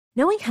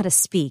Knowing how to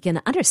speak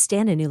and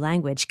understand a new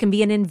language can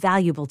be an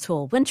invaluable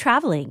tool when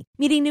traveling,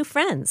 meeting new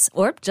friends,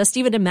 or just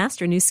even to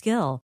master a new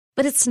skill.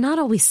 But it's not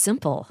always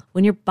simple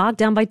when you're bogged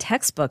down by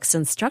textbooks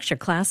and structured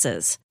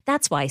classes.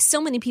 That's why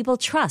so many people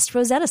trust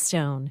Rosetta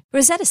Stone.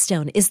 Rosetta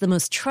Stone is the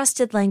most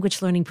trusted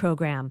language learning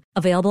program,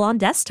 available on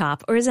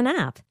desktop or as an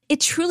app. It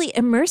truly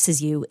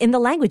immerses you in the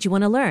language you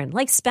want to learn,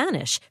 like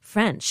Spanish,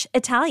 French,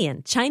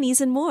 Italian,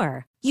 Chinese, and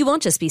more. You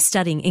won't just be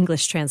studying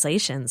English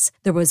translations.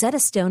 The Rosetta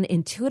Stone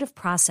intuitive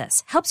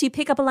process helps you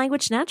pick up a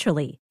language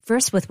naturally,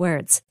 first with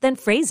words, then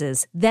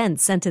phrases, then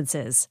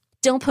sentences.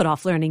 Don't put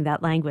off learning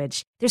that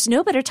language. There's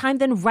no better time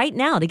than right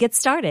now to get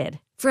started.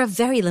 For a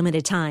very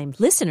limited time,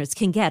 listeners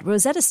can get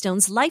Rosetta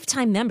Stone's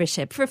lifetime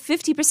membership for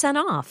 50%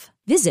 off.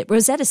 Visit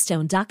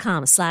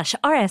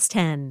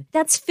rosettastone.com/rs10.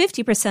 That's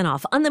 50%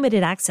 off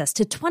unlimited access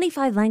to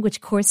 25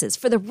 language courses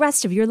for the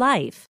rest of your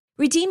life.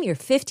 Redeem your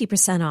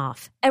 50%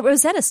 off at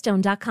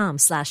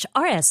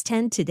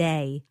rosettastone.com/rs10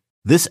 today.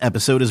 This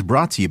episode is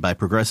brought to you by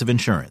Progressive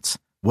Insurance.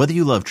 Whether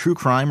you love true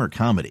crime or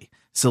comedy,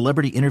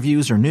 celebrity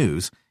interviews or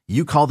news,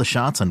 you call the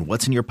shots on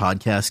what's in your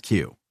podcast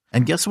queue.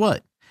 And guess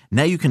what?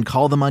 Now you can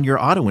call them on your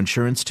auto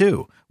insurance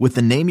too with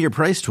the Name Your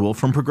Price tool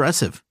from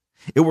Progressive.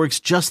 It works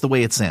just the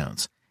way it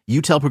sounds.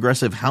 You tell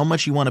Progressive how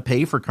much you want to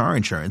pay for car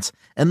insurance,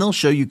 and they'll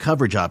show you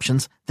coverage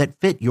options that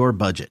fit your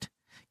budget.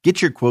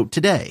 Get your quote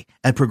today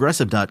at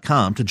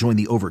Progressive.com to join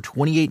the over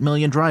 28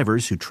 million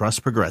drivers who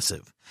trust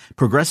Progressive.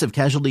 Progressive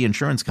Casualty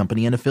Insurance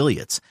Company and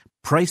Affiliates.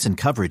 Price and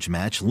coverage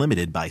match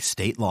limited by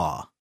state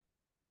law.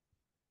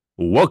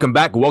 Welcome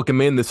back.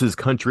 Welcome in. This is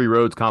Country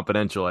Roads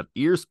Confidential at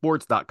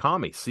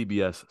earsports.com, a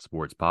CBS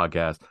sports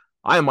podcast.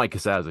 I am Mike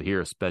Casazza here,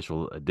 a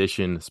special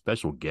edition,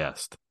 special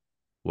guest,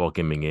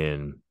 welcoming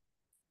in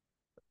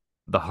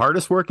the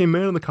hardest working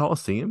man in the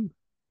Coliseum.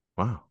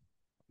 Wow.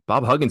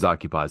 Bob Huggins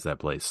occupies that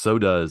place. So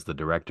does the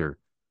director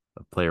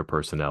of player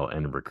personnel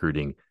and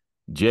recruiting,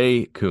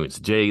 Jay Kuntz.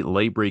 Jay,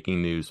 late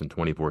breaking news from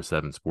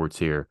 24/7 Sports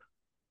here.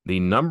 The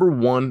number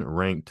one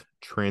ranked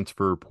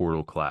transfer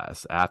portal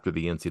class after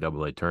the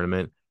NCAA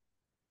tournament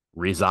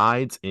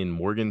resides in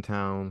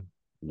Morgantown,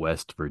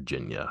 West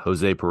Virginia.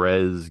 Jose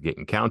Perez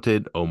getting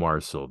counted. Omar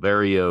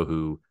Silverio,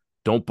 who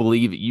don't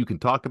believe that you can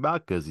talk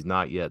about because he's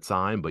not yet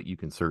signed, but you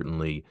can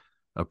certainly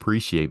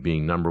appreciate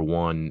being number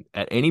one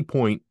at any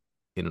point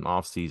in an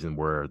offseason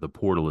where the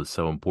portal is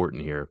so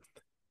important here.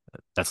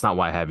 That's not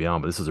why I have you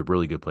on, but this is a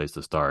really good place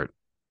to start.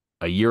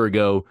 A year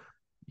ago,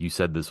 you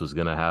said this was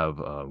going to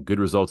have good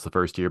results the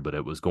first year, but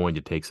it was going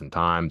to take some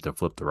time to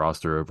flip the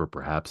roster over,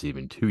 perhaps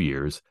even 2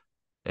 years.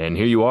 And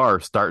here you are,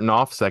 starting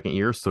off second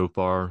year. So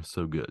far,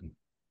 so good.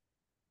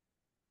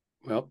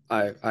 Well,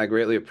 I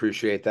greatly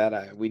appreciate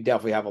that. We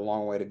definitely have a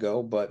long way to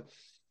go, but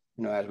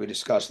as we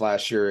discussed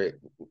last year,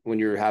 when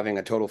you're having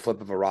a total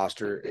flip of a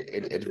roster,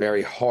 it's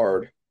very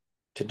hard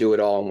to do it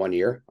all in 1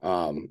 year.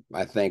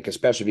 I think,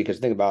 especially because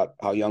think about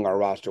how young our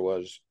roster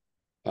was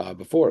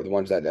before, the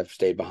ones that have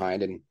stayed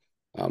behind and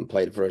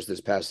played for us this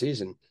past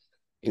season.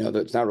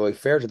 It's not really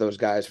fair to those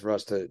guys for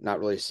us to not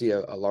really see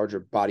a larger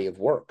body of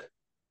work.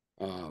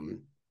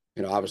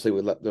 Obviously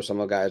there's some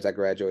of the guys that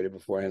graduated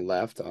before and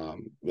left.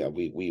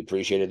 We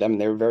appreciated them,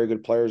 and they were very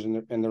good players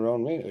in their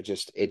own way.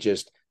 It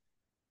just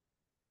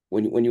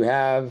when you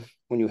have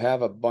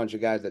a bunch of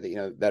guys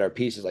that that are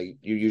pieces, like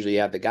you usually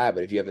have the guy,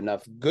 but if you have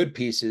enough good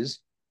pieces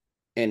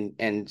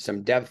and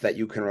some depth that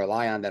you can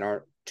rely on that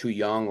aren't too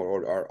young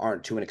or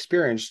aren't too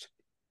inexperienced,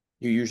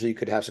 you usually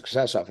could have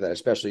success off of that,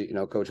 especially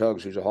Coach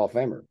Hugs, who's a Hall of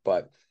Famer.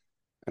 But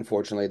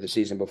unfortunately, the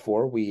season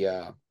before we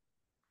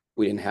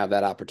didn't have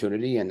that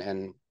opportunity,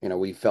 and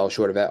we fell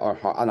short of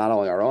not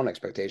only our own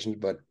expectations,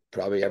 but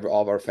probably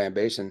all of our fan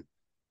base. And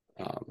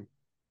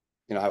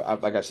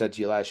like I said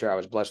to you last year, I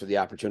was blessed with the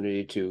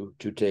opportunity to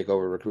take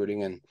over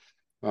recruiting and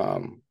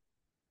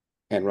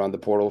run the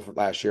portal for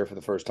last year for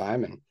the first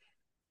time. And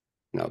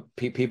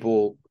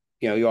people,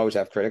 you always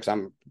have critics.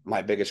 I'm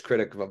my biggest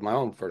critic of my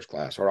own first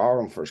class, or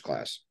our own first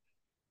class.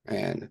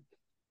 And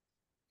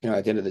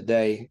at the end of the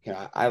day,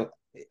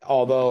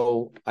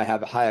 although I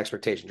have high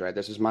expectations, right?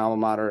 This is my alma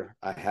mater.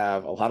 I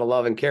have a lot of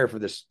love and care for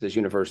this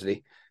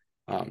university.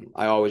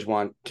 I always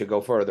want to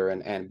go further,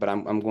 but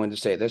I'm going to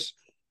say this.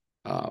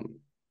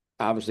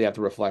 Obviously,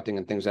 after reflecting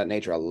and things of that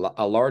nature,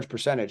 a large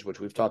percentage, which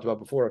we've talked about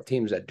before, of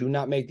teams that do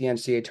not make the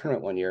NCAA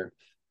tournament 1 year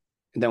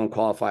and then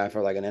qualify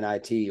for like an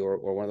NIT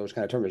or one of those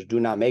kind of tournaments do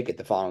not make it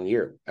the following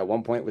year. At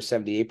one point, it was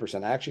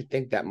 78%. I actually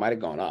think that might have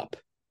gone up,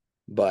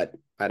 but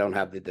I don't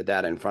have the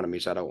data in front of me,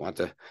 so I don't want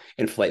to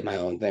inflate my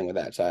own thing with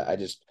that. So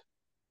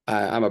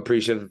I'm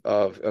appreciative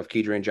of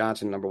Kedrian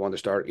Johnson, number one, to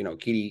start.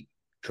 Keedy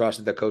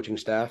trusted the coaching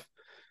staff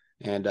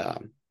and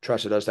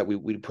trusted us that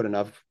we put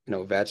enough,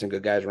 vets and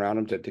good guys around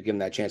him to give him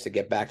that chance to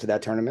get back to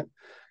that tournament.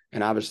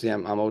 And obviously,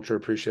 I'm ultra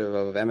appreciative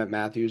of Emmett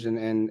Matthews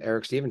and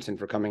Eric Stevenson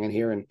for coming in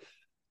here and,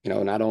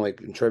 not only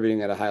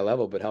contributing at a high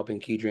level, but helping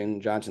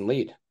Kedrian Johnson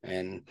lead.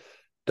 And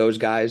those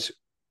guys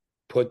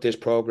put this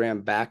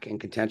program back in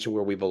contention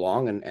where we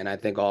belong. And I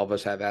think all of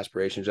us have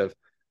aspirations of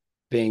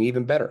being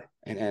even better.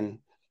 And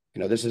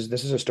this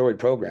is a storied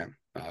program.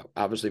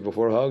 obviously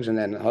before Hugs, and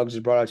then Hugs is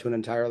brought out to an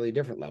entirely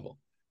different level.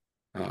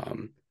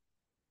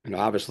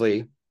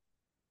 Obviously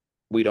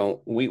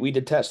we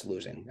detest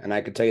losing, and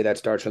I could tell you that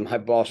starts from my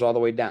boss all the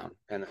way down.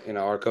 And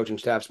our coaching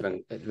staff's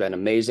been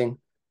amazing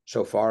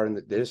so far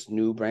in this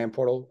new brand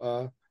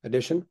portal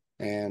edition,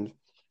 and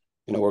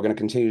we're going to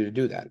continue to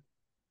do that.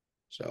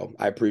 So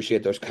I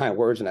appreciate those kind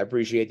words, and I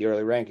appreciate the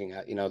early ranking.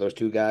 Those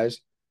two guys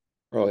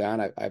early on,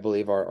 I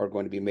believe are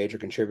going to be major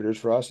contributors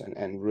for us,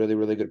 and really,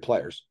 really good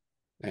players.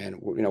 And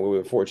we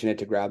were fortunate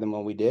to grab them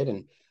when we did,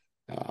 and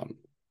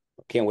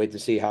can't wait to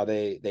see how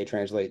they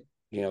translate,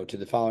 to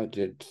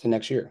the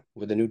next year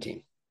with the new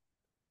team.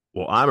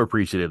 Well, I'm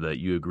appreciative that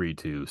you agreed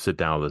to sit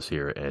down with us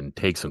here and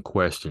take some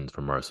questions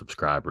from our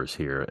subscribers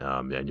here,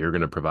 and you're going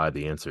to provide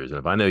the answers. And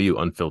if I know you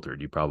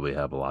unfiltered, you probably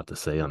have a lot to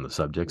say on the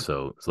subject.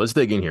 So let's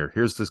dig in here.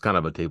 Here's just kind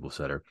of a table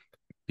setter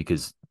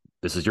because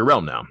this is your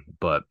realm now.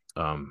 But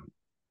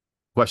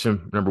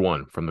question number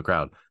one from the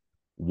crowd.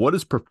 What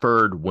is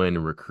preferred when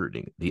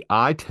recruiting, the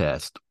eye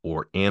test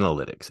or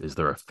analytics? Is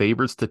there a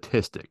favorite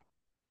statistic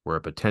where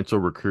a potential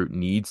recruit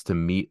needs to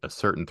meet a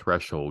certain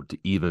threshold to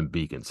even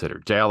be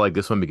considered? Jay, I like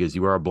this one because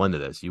you are a blend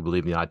of this. You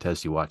believe in the eye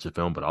test, you watch the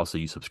film, but also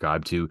you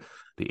subscribe to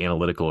the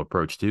analytical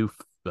approach too.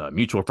 A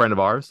mutual friend of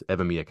ours,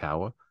 Evan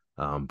Miyakawa,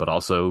 but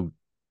also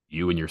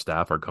you and your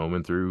staff are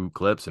combing through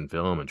clips and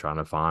film and trying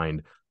to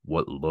find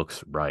what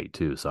looks right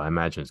too. So I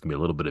imagine it's going to be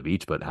a little bit of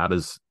each, but how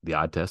does the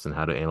eye test and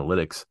how do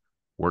analytics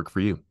work for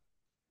you?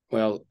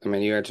 Well, I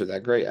mean, you answered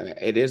that great. I mean,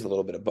 it is a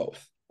little bit of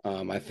both.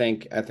 I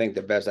think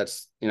the best,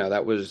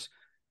 that was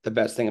the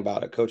best thing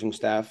about a coaching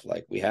staff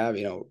like we have,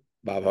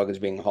 Bob Huggins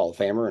being a Hall of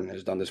Famer and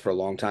has done this for a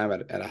long time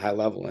at a high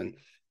level. And,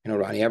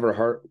 Ronnie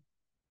Everhart,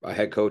 a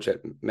head coach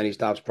at many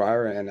stops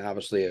prior, and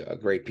obviously a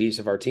great piece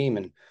of our team.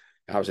 And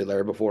obviously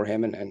Larry before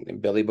him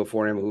and Billy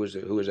before him, who was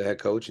a head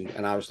coach,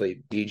 and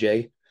obviously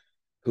DJ,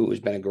 who has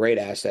been a great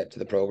asset to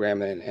the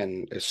program,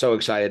 and is so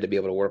excited to be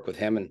able to work with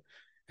him and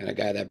a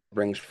guy that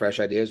brings fresh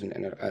ideas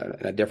and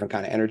a different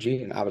kind of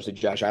energy. And obviously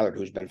Josh Eilert,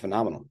 who's been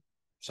phenomenal.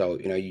 So,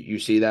 you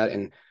see that,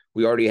 and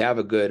we already have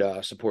a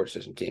good support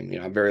system team.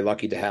 I'm very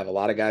lucky to have a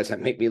lot of guys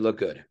that make me look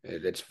good.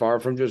 It's far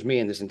from just me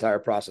in this entire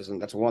process.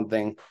 And that's one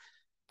thing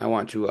I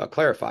want to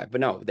clarify.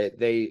 But no,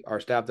 our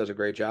staff does a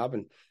great job.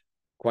 And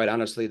quite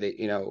honestly,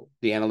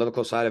 the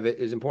analytical side of it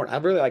is important. I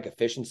really like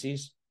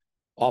efficiencies,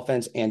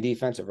 offense and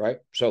defensive, right?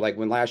 So like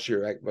when last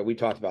year, right, we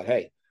talked about,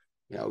 hey,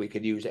 we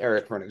could use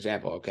Eric for an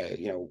example.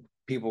 Okay,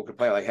 people could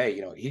play like,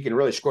 hey, he can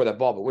really score that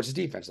ball, but what's his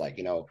defense like?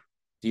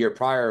 The year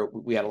prior,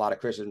 we had a lot of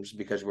criticisms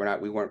because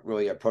we weren't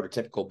really a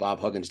prototypical Bob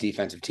Huggins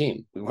defensive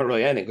team. We weren't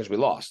really anything because we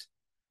lost,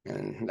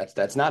 and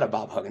that's not a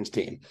Bob Huggins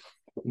team.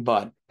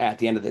 But at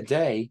the end of the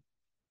day,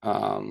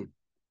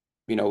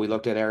 we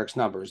looked at Eric's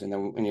numbers, and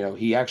then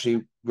he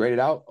actually graded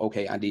out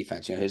okay on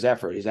defense. His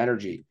effort, his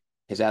energy,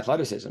 his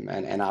athleticism,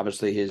 and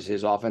obviously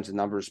his offensive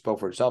numbers spoke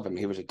for itself. I mean,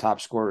 he was a top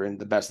scorer in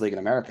the best league in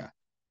America.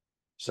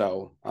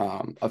 So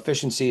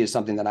efficiency is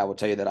something that I will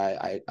tell you that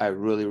I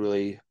really,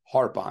 really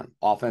harp on,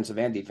 offensive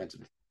and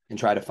defensive, and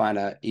try to find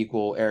an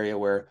equal area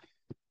where,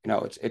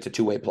 it's a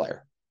two-way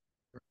player.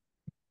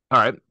 All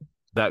right.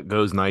 That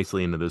goes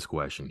nicely into this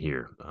question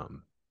here.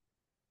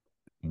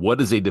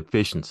 What is a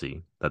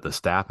deficiency that the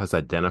staff has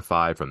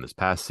identified from this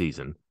past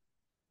season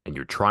and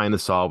you're trying to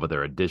solve with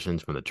their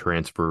additions from the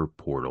transfer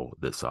portal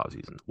this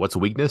offseason? What's a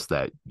weakness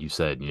that you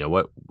said, you know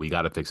what, we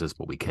got to fix this,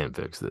 but we can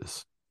fix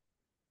this?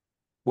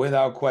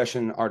 Without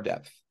question, our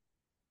depth.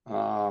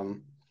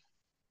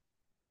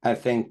 I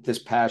think this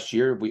past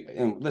year,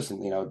 and listen,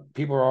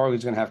 people are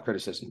always going to have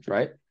criticisms,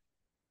 right?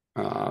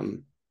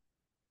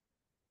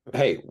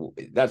 Hey,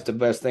 that's the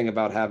best thing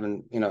about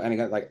having, any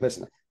kind like,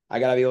 listen, I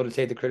got to be able to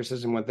take the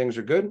criticism when things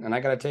are good, and I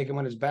got to take it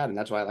when it's bad. And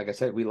that's why, like I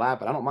said, we laugh,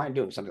 but I don't mind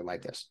doing something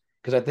like this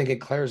because I think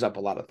it clears up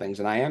a lot of things,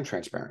 and I am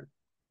transparent.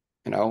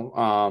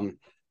 Our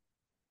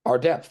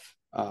depth.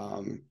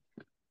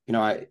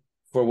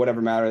 For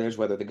whatever matter it is,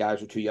 whether the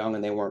guys were too young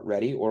and they weren't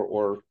ready,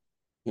 or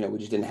we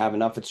just didn't have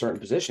enough at certain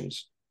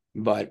positions.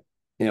 But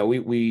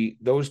we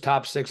those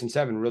top 6 and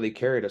 7 really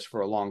carried us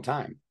for a long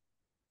time.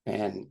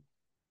 And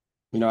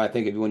I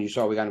think when you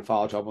saw we got in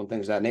foul trouble and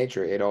things of that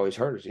nature, it always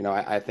hurt us.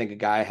 I think a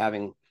guy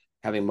having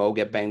Mo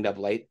get banged up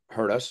late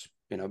hurt us.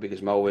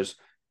 Because Mo was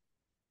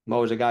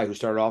a guy who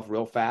started off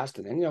real fast,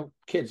 and then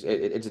kids,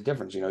 it's a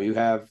difference. You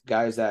have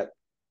guys that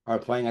are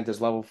playing at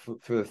this level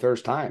for the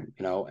first time.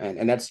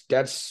 And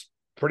that's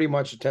pretty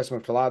much a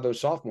testament to a lot of those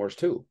sophomores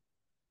too.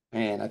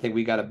 And I think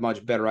we got a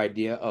much better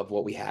idea of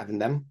what we have in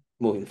them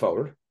moving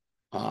forward.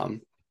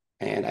 And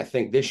I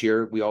think this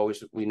year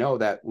we know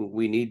that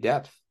we need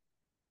depth.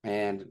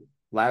 And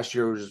last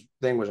year's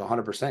thing was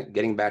 100%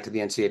 getting back to the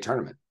NCAA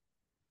tournament.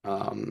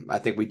 I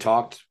think we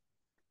talked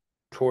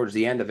towards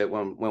the end of it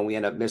when we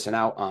ended up missing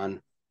out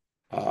on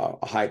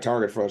a high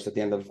target for us at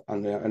the end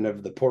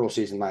of the portal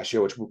season last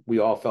year, which we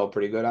all felt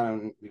pretty good on.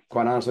 And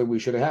quite honestly, we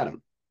should have had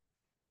him.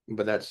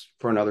 But that's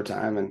for another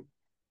time. And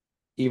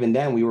even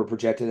then, we were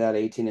projected at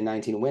 18 and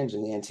 19 wins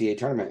in the NCAA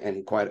tournament,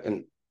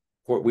 and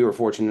we were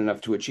fortunate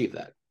enough to achieve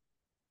that.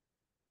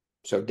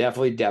 So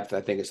definitely depth,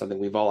 I think, is something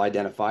we've all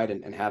identified,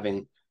 and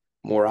having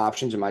more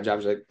options. And my job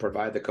is to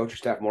provide the coaching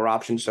staff more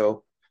options.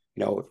 So,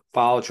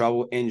 foul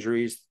trouble,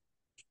 injuries,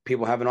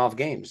 people having off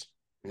games,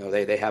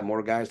 they have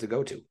more guys to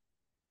go to.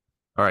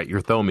 All right,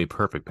 you're throwing me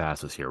perfect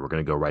passes here. We're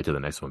going to go right to the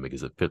next one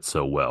because it fits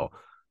so well.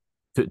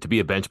 To be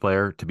a bench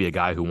player, to be a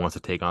guy who wants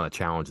to take on the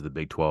challenge of the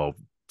Big 12,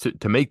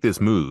 to make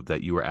this move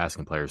that you were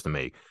asking players to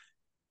make,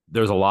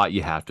 there's a lot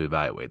you have to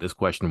evaluate. This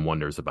question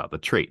wonders about the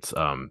traits.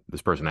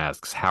 This person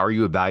asks, how are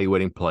you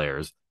evaluating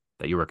players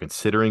that you are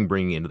considering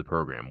bringing into the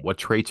program? What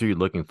traits are you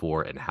looking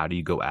for, and how do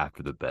you go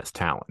after the best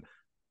talent?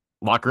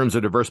 Locker rooms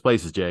are diverse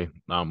places, Jay.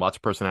 Lots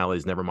of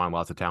personalities, never mind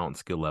lots of talent and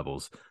skill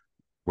levels.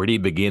 Where do you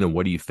begin, and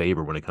what do you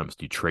favor when it comes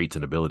to traits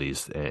and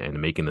abilities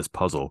and making this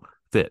puzzle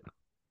fit?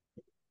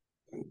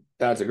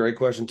 That's a great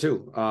question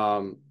too.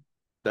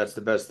 That's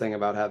the best thing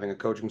about having a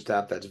coaching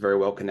staff that's very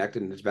well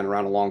connected and has been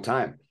around a long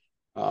time.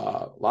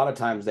 A lot of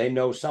times they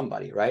know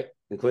somebody, right?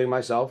 Including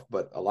myself,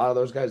 but a lot of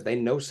those guys, they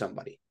know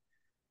somebody,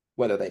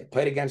 whether they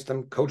played against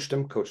them, coached,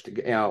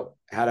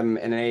 had them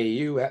in an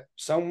AAU,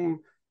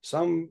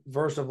 some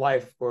verse of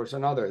life or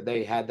some other,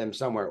 they had them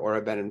somewhere or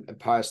have been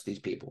past these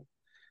people.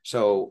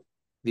 So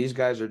these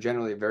guys are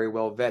generally very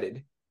well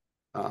vetted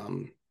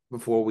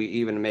before we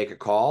even make a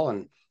call,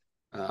 and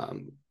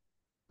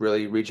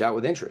really reach out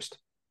with interest.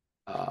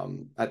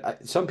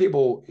 Some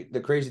people, the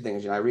crazy thing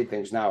is, I read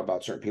things now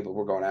about certain people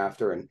we're going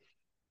after, and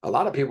a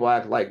lot of people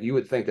act like you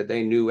would think that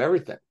they knew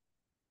everything.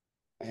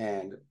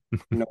 And,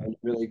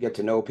 really get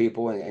to know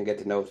people and get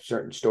to know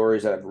certain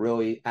stories that have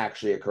really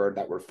actually occurred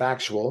that were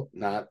factual,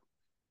 not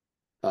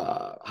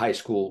high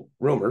school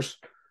rumors.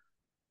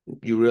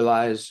 You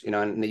realize,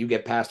 and you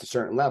get past a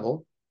certain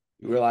level,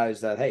 you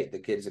realize that, hey, the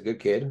kid's a good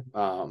kid.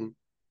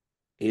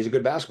 He's a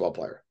good basketball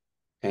player.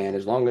 And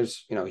as long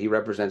as, he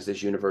represents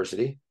this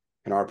university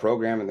and our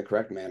program in the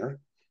correct manner,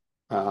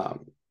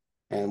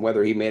 and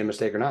whether he made a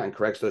mistake or not and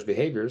corrects those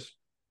behaviors,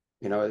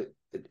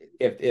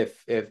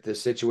 if the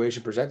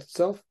situation presents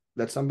itself,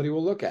 that's somebody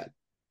we'll look at.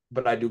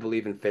 But I do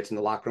believe in fits in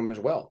the locker room as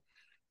well.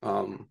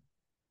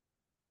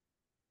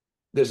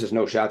 This is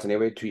no shots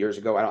anyway. 2 years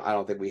ago, I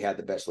don't think we had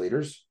the best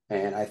leaders.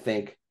 And I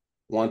think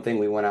one thing,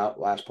 we went out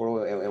last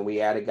portal and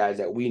we added guys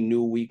that we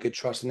knew we could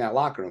trust in that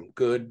locker room,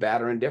 good,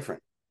 bad, or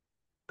indifferent.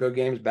 Good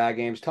games, bad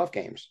games, tough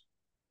games.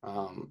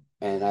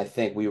 And I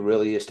think we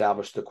really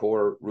established the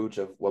core roots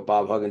of what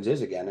Bob Huggins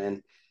is again.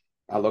 And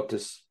I look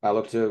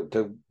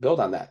to build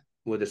on that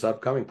with this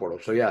upcoming portal.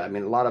 So yeah, I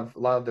mean, a lot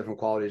of different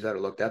qualities that are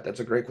looked at.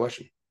 That's a great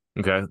question.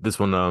 Okay, this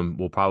one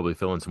will probably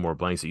fill in some more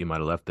blanks that you might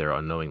have left there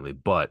unknowingly.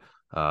 But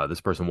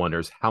this person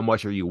wonders, how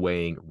much are you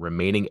weighing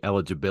remaining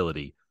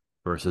eligibility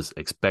versus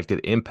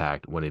expected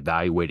impact when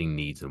evaluating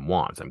needs and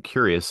wants? I'm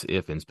curious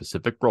if in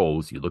specific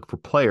roles you look for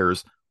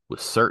players with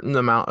certain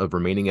amount of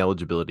remaining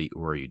eligibility,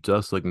 or are you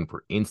just looking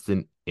for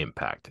instant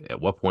impact? At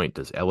what point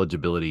does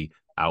eligibility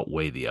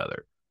outweigh the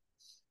other?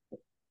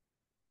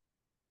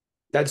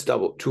 That's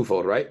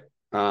twofold, right?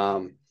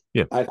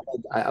 Yeah.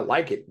 I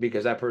like it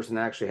because that person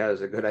actually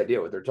has a good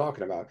idea what they're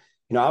talking about.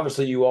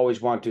 Obviously you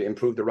always want to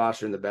improve the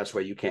roster in the best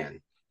way you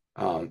can.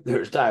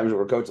 There's times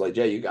where coach like,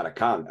 Jay, you got to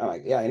come. I'm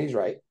like, yeah, and he's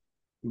right.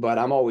 But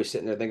I'm always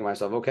sitting there thinking to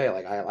myself, okay,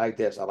 like I like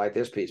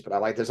this piece, but I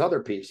like this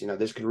other piece.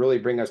 This could really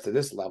bring us to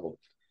this level.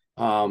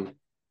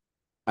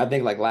 I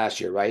think like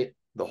last year, right?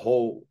 The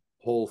whole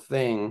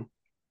thing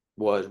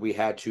was we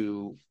had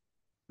to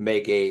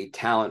make a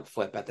talent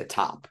flip at the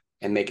top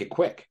and make it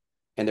quick.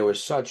 And there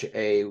was such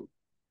a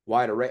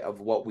wide array of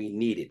what we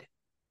needed.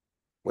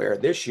 Where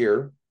this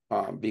year,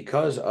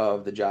 because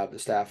of the job the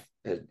staff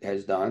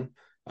has done,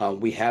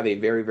 we have a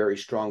very, very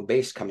strong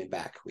base coming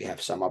back. We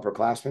have some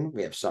upperclassmen,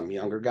 we have some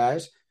younger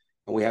guys,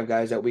 and we have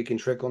guys that we can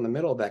trickle in the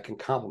middle that can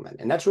complement.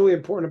 And that's really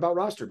important about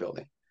roster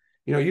building.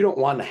 You don't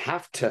want to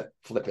have to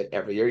flip it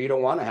every year. You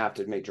don't want to have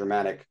to make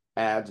dramatic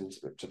adds and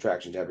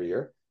subtractions every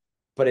year,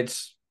 but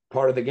it's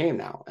part of the game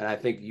now. And I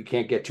think you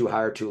can't get too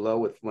high or too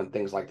low when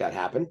things like that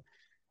happen.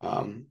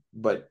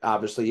 But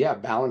obviously, yeah,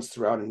 balance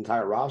throughout an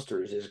entire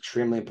roster is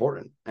extremely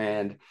important.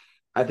 And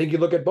I think you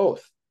look at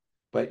both.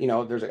 But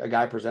there's a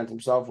guy presents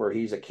himself where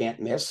he's a can't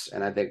miss,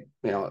 and I think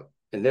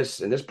in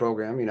this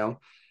program,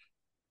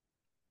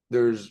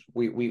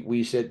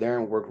 we sit there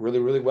and work really,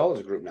 really well as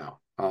a group now.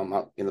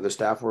 The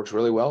staff works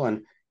really well,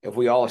 and if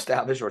we all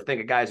establish or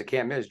think a guy's a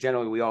can't miss,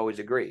 generally we always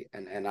agree.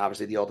 And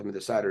obviously the ultimate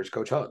decider is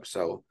Coach Huggs.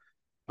 So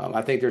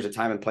I think there's a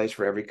time and place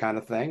for every kind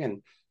of thing,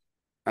 and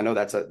I know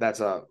that's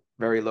a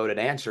very loaded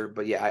answer,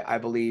 but yeah, I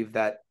believe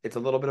that it's a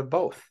little bit of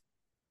both.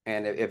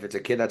 And if it's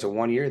a kid that's a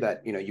 1 year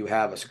that, you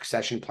have a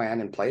succession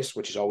plan in place,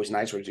 which is always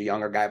nice, where there's a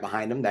younger guy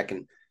behind him that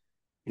can,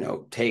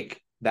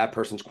 take that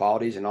person's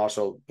qualities. And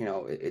also,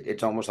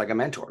 it's almost like a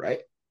mentor, right?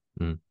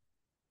 Mm.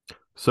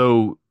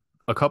 So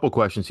a couple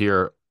questions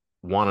here.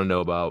 Want to know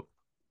about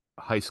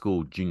high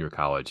school, junior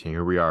college. And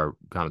here we are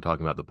kind of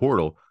talking about the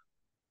portal.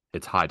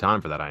 It's high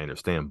time for that, I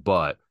understand.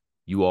 But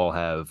you all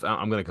have,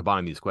 I'm going to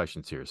combine these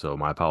questions here. So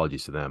my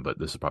apologies to them, but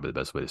this is probably the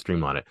best way to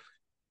streamline it.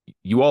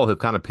 You all have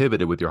kind of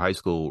pivoted with your high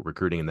school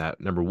recruiting in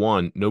that, number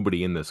one,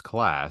 nobody in this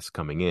class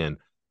coming in.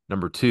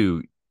 Number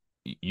two,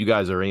 you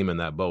guys are aiming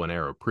that bow and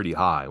arrow pretty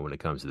high when it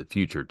comes to the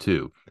future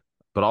too.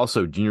 But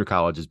also, junior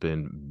college has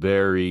been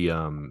very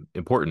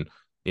important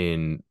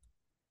in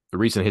the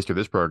recent history of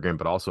this program,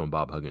 but also in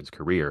Bob Huggins'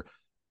 career.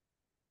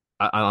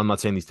 I'm not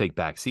saying these take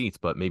back seats,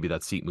 but maybe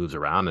that seat moves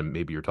around, and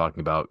maybe you're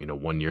talking about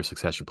 1 year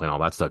succession plan, all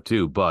that stuff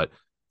too. But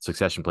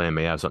succession plan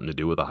may have something to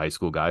do with a high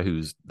school guy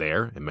who's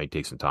there and may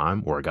take some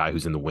time, or a guy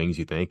who's in the wings.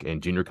 You think,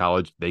 and junior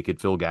college, they could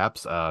fill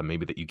gaps,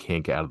 maybe that you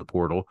can't get out of the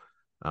portal.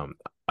 Um,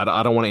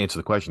 I don't want to answer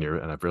the question here,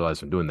 and I've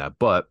realized I'm doing that,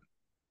 but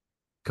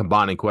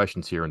combining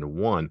questions here into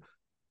one,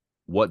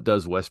 what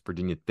does West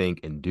Virginia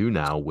think and do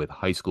now with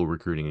high school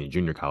recruiting and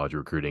junior college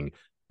recruiting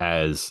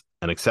as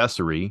an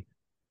accessory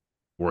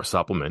or a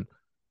supplement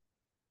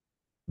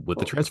with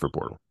the transfer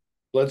portal?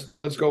 Let's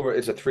go over.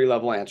 It's a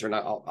 3-level answer, and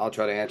I'll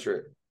try to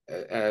answer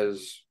it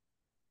as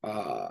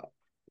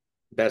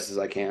best as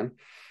I can.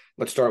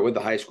 Let's start with the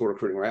high school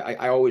recruiting, right?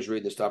 I always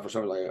read this stuff for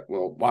something like,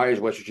 well, why is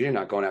West Virginia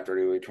not going after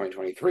new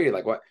 2023?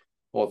 Like what?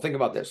 Well, think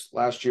about this.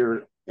 Last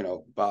year,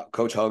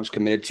 Coach Hugs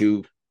committed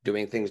to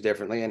doing things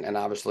differently, and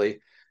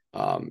obviously,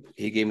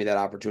 he gave me that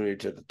opportunity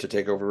to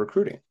take over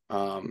recruiting.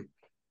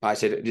 I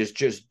said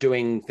just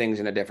doing things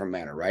in a different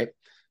manner, right?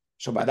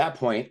 So by that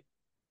point,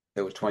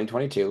 it was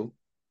 2022.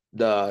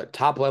 The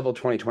top level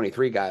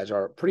 2023 guys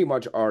are pretty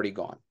much already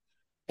gone.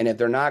 And if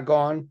they're not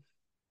gone,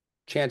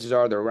 chances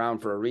are they're around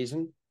for a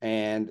reason.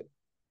 And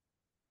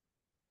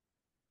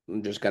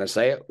I'm just going to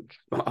say it.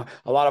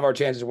 A lot of our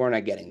chances we're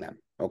not getting them.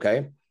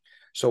 Okay.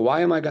 So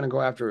why am I going to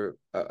go after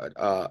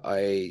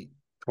a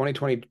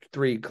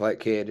 2023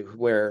 kid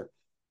where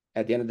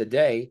at the end of the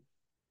day,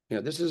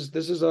 this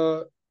is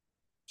a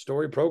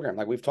story program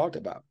like we've talked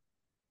about,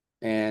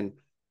 and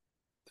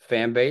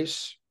fan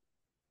base,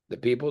 the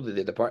people,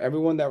 the part,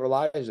 everyone that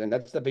relies, and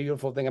that's the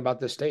beautiful thing about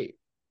this state.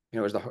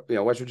 Is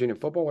the West Virginia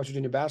football, West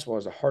Virginia basketball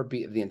is the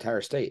heartbeat of the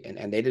entire state,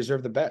 and they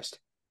deserve the best,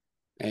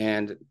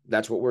 and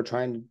that's what we're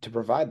trying to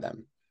provide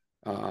them.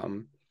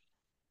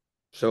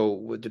 So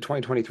with the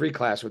 2023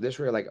 class with this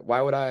year, like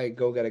why would I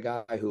go get a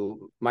guy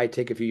who might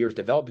take a few years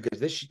to develop? Because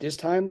this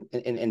time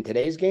in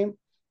today's game,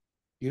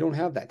 you don't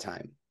have that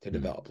time to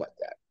develop like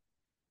that.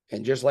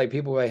 And just like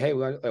people like, hey,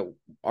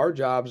 our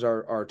jobs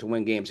are to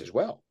win games as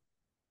well.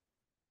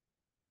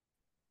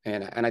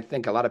 And I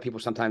think a lot of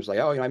people sometimes like,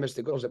 I missed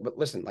the goals. But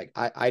listen, like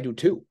I do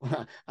too.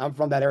 I'm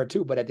from that era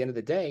too. But at the end of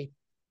the day,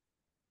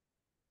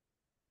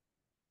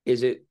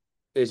 is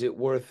it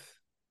worth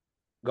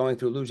going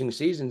through losing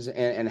seasons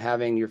and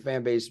having your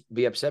fan base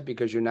be upset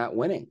because you're not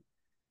winning?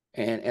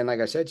 And like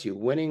I said to you,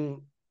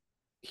 winning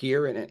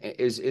here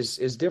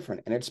is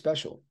different, and it's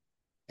special,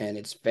 and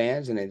it's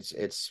fans and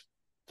it's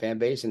fan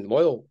base and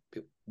loyal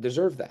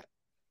deserve that.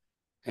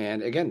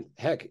 And again,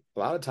 heck, a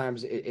lot of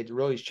times it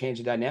really has changed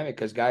the dynamic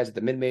because guys at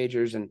the mid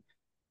majors and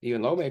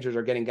even low majors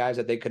are getting guys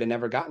that they could have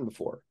never gotten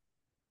before,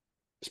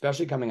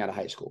 especially coming out of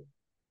high school.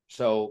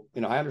 So,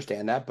 I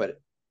understand that,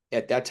 but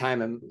at that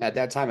time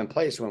and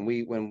place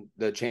when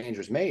the change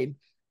was made,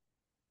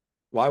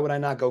 why would I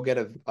not go get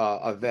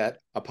a vet,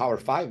 a Power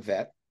 5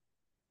 vet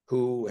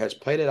who has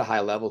played at a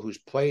high level, who's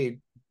played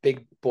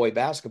big boy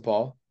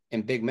basketball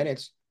in big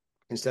minutes,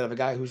 instead of a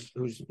guy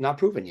who's not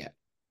proven yet?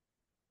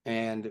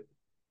 And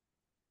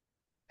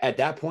at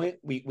that point,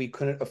 we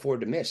couldn't afford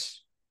to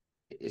miss.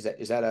 Is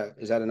that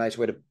a nice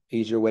way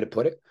easier way to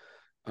put it?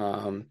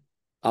 I'll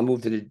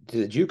move to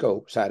the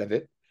JUCO side of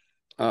it.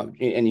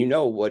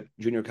 And what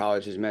junior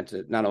college has meant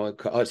to not only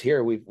us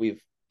here,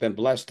 we've been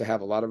blessed to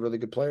have a lot of really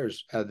good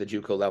players at the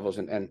JUCO levels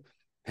and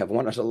have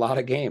won us a lot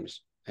of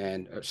games,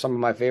 and some of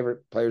my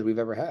favorite players we've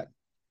ever had.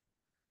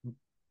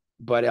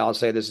 But I'll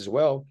say this as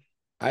well.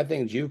 I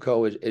think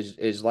JUCO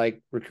is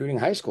like recruiting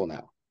high school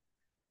now.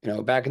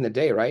 Back in the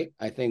day, right?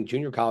 I think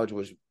junior college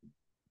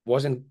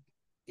wasn't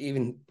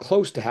even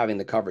close to having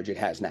the coverage it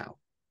has now.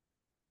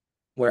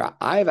 Where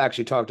I've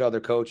actually talked to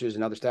other coaches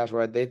and other staffs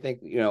where they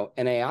think,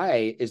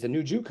 NAIA is the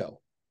new JUCO.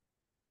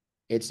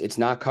 It's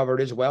not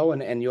covered as well,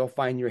 and you'll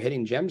find you're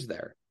hitting gems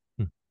there.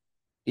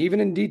 Even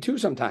in D2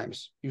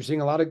 sometimes. You're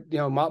seeing a lot of,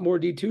 more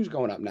D2s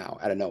going up now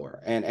out of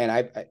nowhere. And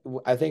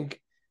I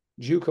think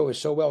JUCO is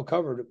so well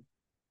covered,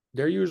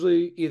 they're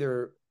usually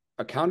either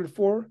accounted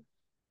for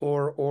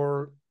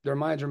or their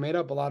minds are made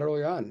up a lot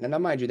earlier on.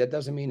 And mind you, that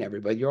doesn't mean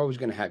everybody. You're always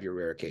going to have your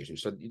rare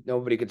occasions. So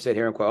nobody could sit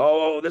here and go,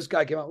 oh, this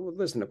guy came out. Well,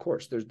 listen, of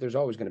course, there's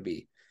always going to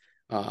be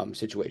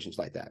situations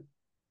like that.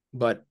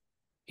 But,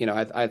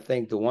 I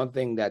think the one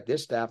thing that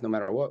this staff, no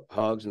matter what,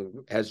 Hugs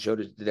and has showed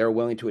is they're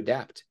willing to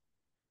adapt.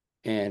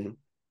 And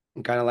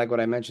kind of like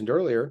what I mentioned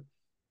earlier,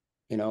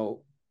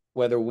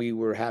 whether we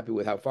were happy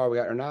with how far we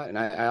got or not. And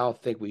I all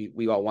think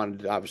we all wanted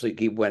to obviously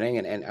keep winning,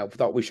 and I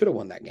thought we should have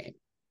won that game.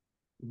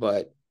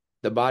 But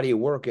the body of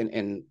work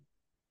and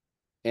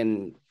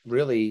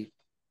really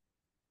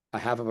a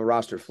half of a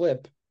roster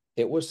flip,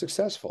 it was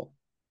successful.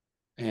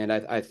 And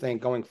I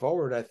think going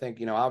forward,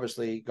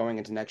 obviously going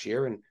into next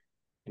year, and,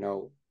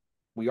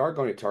 we are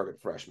going to target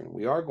freshmen.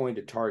 We are going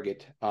to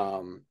target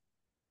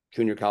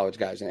junior college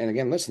guys. And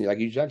again, listen, like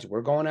you mentioned,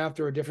 we're going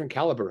after a different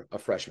caliber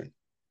of freshmen.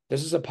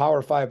 This is a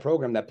Power 5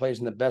 program that plays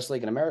in the best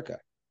league in America.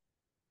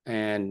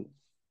 And,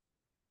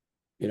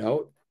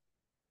 you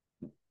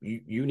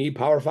need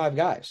Power 5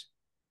 guys.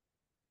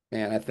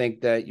 And I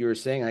think that you were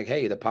saying, like,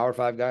 hey, the Power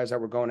 5 guys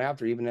that we're going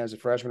after, even as a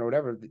freshman or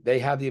whatever, they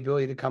have the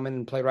ability to come in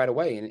and play right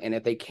away. And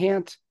if they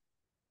can't,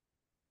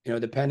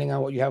 depending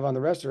on what you have on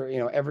the roster,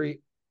 every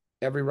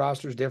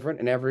roster is different,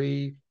 and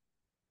every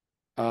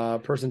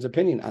person's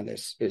opinion on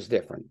this is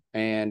different.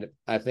 And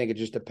I think it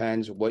just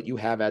depends what you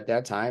have at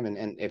that time.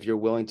 And if you're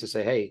willing to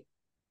say, hey,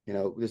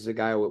 this is a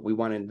guy we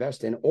want to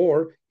invest in,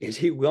 or is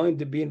he willing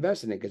to be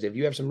invested in? Because if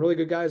you have some really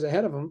good guys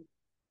ahead of him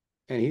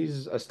and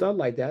he's a stud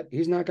like that,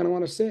 he's not going to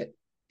want to sit.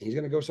 He's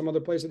going to go some other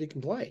place that he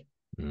can play.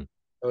 Mm-hmm.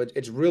 So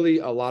it's really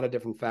a lot of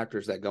different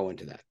factors that go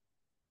into that.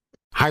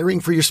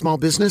 Hiring for your small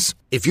business?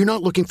 If you're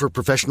not looking for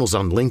professionals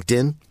on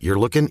LinkedIn, you're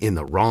looking in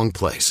the wrong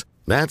place.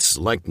 That's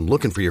like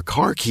looking for your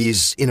car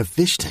keys in a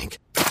fish tank.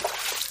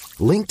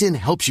 LinkedIn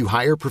helps you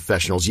hire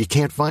professionals you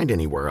can't find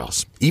anywhere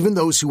else, even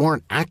those who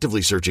aren't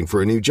actively searching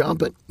for a new job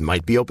but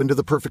might be open to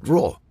the perfect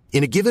role.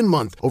 In a given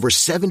month, over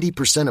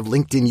 70% of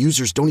LinkedIn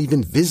users don't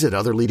even visit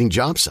other leading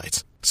job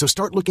sites. So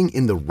start looking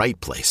in the right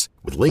place.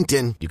 With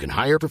LinkedIn, you can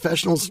hire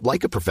professionals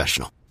like a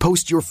professional.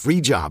 Post your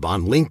free job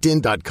on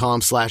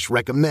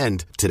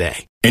linkedin.com/recommend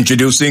today.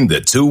 Introducing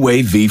the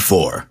Two-Way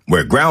V4,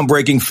 where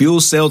groundbreaking fuel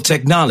cell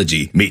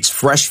technology meets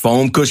fresh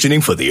foam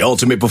cushioning for the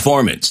ultimate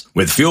performance.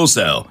 With fuel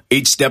cell,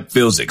 each step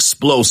feels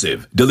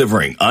explosive,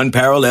 delivering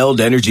unparalleled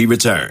energy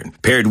return.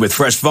 Paired with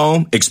fresh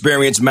foam,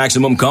 experience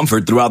maximum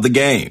comfort throughout the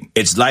game.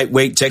 Its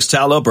lightweight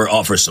textile upper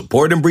offers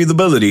support and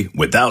breathability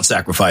without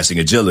sacrificing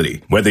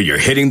agility. Whether you're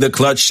hitting the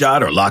clutch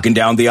shot or locking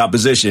down the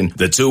opposition,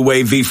 the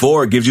Two-Way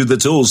V4 gives you the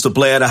tools to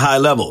play at a high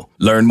level.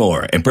 Learn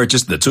more and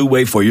purchase the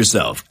Two-Way for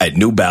yourself at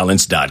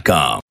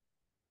newbalance.com.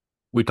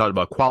 We talked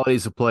about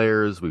qualities of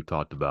players. We've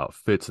talked about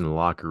fits in the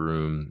locker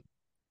room,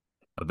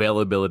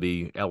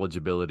 availability,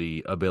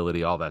 eligibility,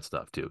 ability, all that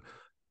stuff too.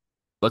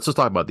 Let's just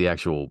talk about the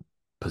actual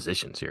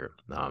positions here.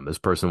 This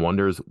person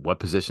wonders, what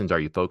positions are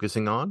you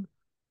focusing on?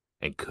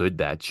 And could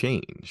that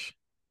change?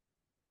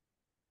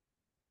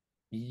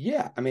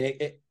 Yeah. I mean,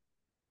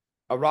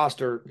 a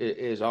roster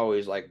is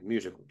always like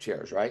musical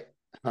chairs, right?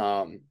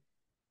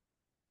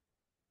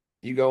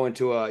 You go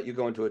into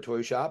a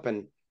toy shop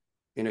and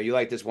you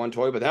like this one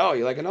toy, but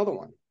you like another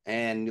one,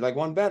 and you like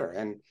one better.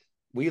 And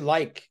we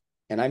like,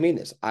 and I mean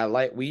this,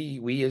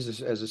 we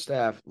as a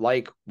staff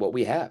like what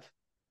we have.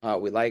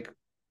 We like,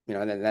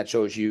 and then that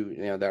shows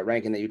that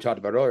ranking that you talked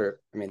about earlier.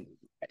 I mean,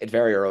 it's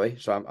very early,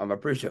 so I'm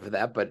appreciative of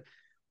that, but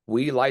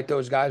we like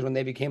those guys when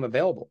they became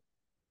available.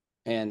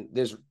 And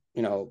this,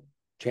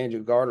 change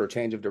of guard or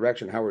change of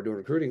direction, how we're doing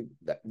recruiting,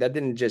 that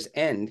didn't just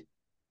end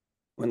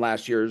when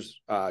last year's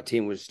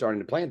team was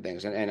starting to plan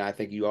things. And I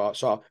think you all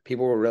saw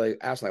people were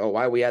really asking, like, oh,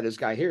 why we add this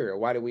guy here? Or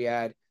why did we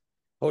add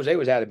Jose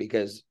was added?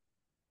 Because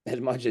as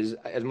much as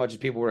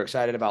people were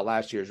excited about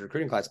last year's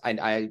recruiting class,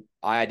 I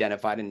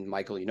identified, and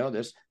Michael,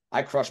 this,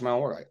 I crushed my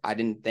own work. I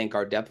didn't think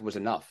our depth was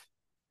enough.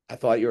 I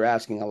thought you were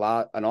asking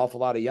an awful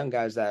lot of young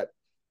guys that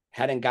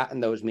hadn't gotten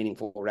those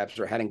meaningful reps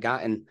or hadn't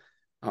gotten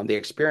the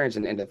experience,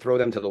 and to throw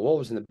them to the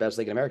Wolves in the best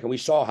league in America. And we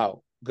saw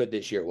how good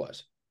this year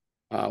was.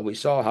 We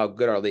saw how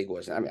good our league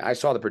was. I mean, I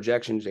saw the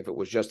projections if it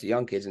was just the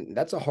young kids, and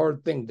that's a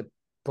hard thing to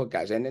put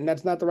guys in, and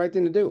that's not the right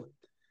thing to do.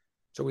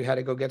 So we had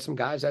to go get some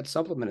guys that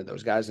supplemented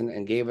those guys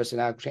and gave us an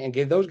actual chance, and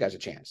gave those guys a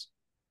chance.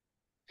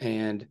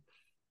 And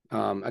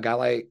a guy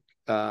like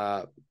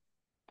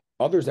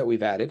others that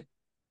we've added,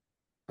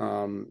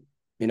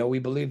 we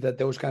believe that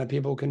those kind of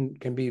people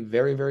can be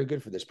very, very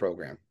good for this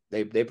program.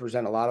 They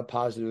present a lot of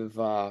positive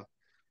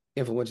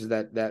influences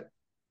that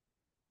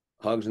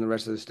Hugs and the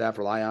rest of the staff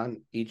rely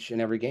on each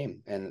and every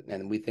game,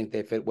 and we think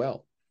they fit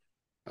well.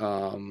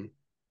 And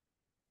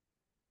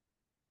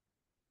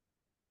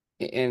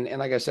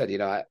like I said,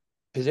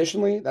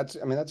 positionally, that's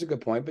a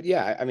good point. But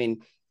yeah, I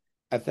mean,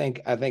 I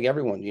think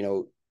everyone,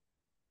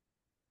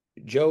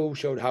 Joe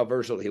showed how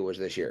versatile he was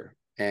this year,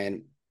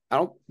 and I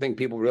don't think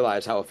people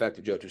realize how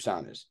effective Joe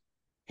Toussaint is.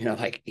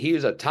 Like, he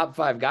was a top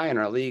 5 guy in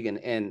our league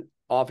in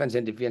offense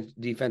and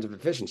defensive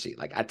efficiency,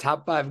 like a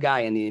top 5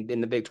 guy in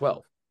the Big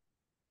 12.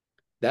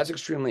 That's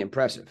extremely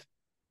impressive.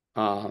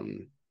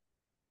 And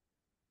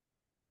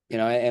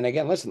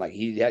again, listen, like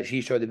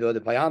he showed the ability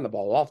to play on the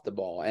ball, off the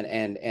ball,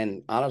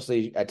 and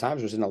honestly, at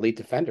times was an elite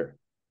defender,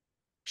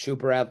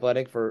 super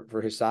athletic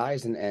for his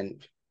size,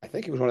 and I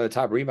think he was one of the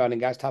top rebounding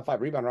guys, top 5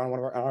 rebounder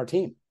on our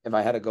team, if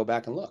I had to go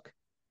back and look.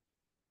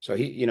 So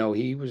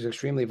he was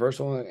extremely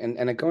versatile,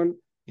 and again,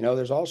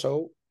 there's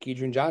also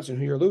Kedrian Johnson,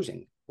 who you're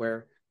losing,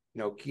 where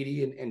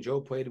Keedy and Joe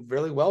played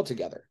really well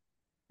together.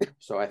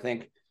 So I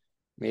think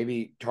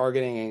maybe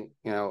targeting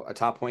a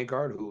top point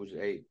guard who's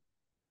a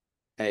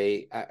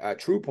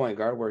true point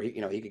guard, where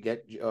he could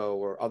get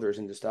or others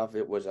into stuff.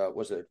 It was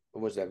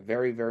a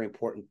very, very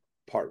important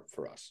part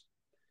for us.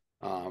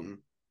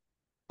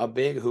 A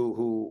big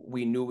who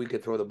we knew we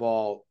could throw the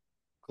ball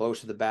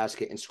close to the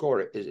basket and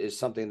score it is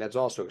something that's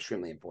also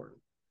extremely important.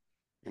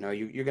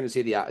 You're going to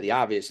see the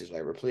obvious is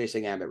like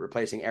replacing Emmett,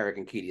 replacing Eric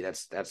and Keedy.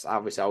 That's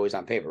obviously always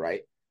on paper,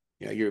 right?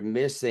 You're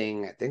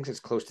missing, I think it's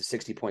close to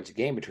 60 points a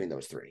game between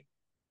those 3.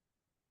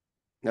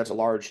 That's a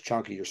large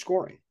chunk of your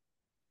scoring.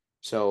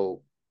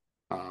 So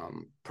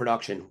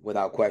production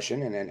without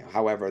question. And then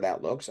however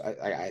that looks,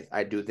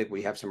 I do think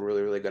we have some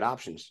really, really good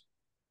options.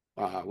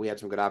 We had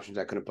some good options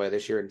that couldn't play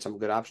this year and some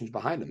good options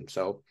behind them.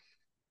 So,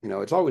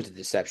 it's always a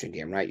deception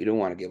game, right? You don't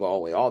want to give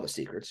away all the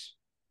secrets.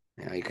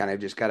 You kind of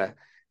just got to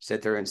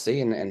sit there and see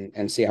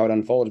and see how it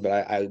unfolds.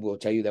 But I will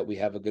tell you that we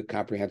have a good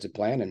comprehensive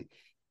plan.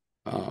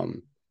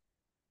 And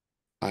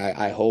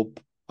I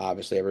hope,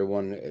 obviously,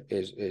 everyone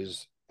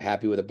is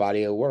happy with the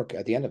body of work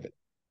at the end of it.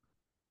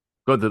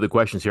 Go through the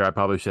questions here. I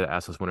probably should have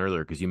asked this one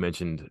earlier because you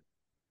mentioned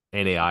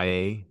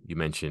NAIA, you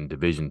mentioned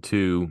Division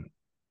II,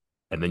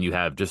 and then you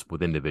have just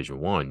within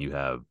Division I, you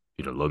have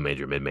low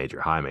major, mid major,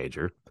 high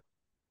major.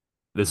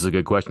 This is a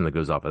good question that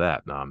goes off of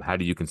that. How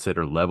do you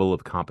consider level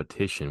of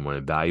competition when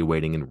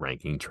evaluating and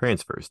ranking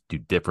transfers? Do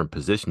different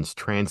positions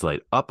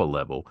translate up a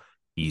level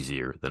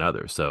easier than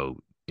others?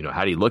 So,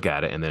 how do you look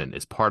at it? And then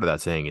is part of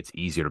that saying it's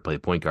easier to play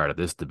point guard at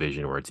this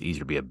division or it's easier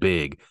to be a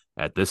big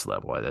at this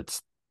level?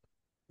 That's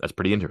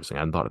pretty interesting.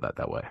 I hadn't thought of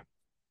that way.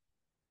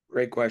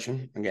 Great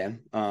question. Again,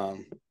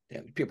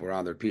 people are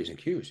on their P's and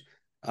Q's.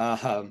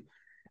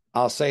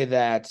 I'll say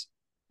that,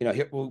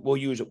 here we'll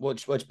use,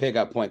 let's pick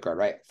up point guard,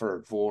 right?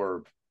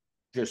 For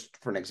just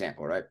for an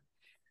example, right?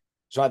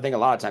 So I think a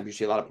lot of times you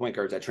see a lot of point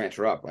guards that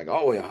transfer up, like,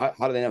 oh,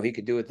 how do they know he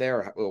could do it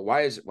there? Well,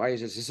 why is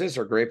his assists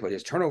are great, but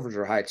his turnovers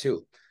are high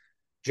too?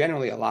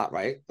 Generally a lot,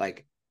 right?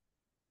 Like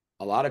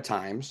a lot of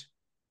times,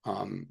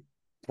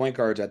 point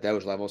guards at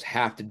those levels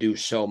have to do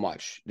so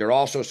much. They're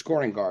also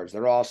scoring guards.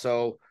 They're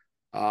also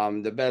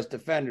the best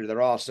defender.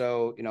 They're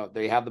also,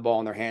 they have the ball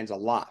in their hands a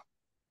lot.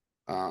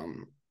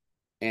 And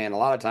a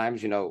lot of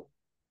times,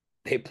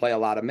 they play a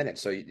lot of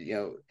minutes. So,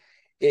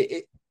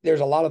 there's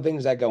a lot of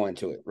things that go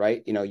into it,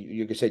 right?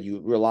 You said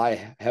you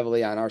rely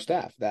heavily on our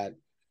staff that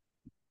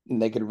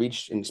they could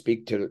reach and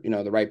speak to,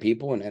 the right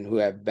people and who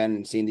have been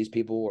and seen these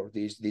people or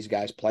these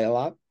guys play a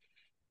lot.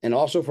 And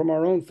also from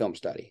our own film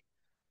study,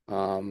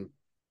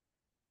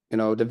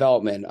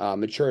 development,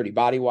 maturity,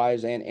 body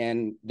wise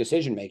and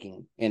decision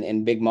making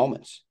in big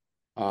moments.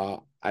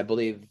 I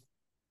believe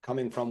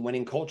coming from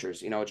winning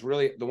cultures, it's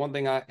really the one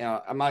thing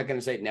I'm not going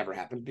to say it never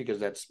happens because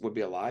that's would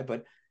be a lie,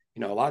 but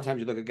a lot of times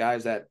you look at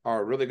guys that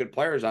are really good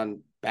players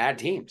on bad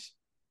teams.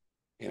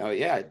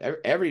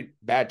 Every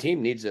bad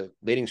team needs a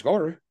leading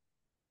scorer.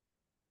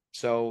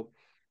 So,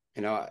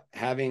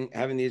 having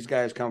these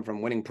guys come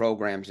from winning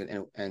programs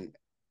and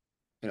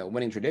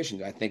winning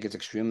traditions, I think it's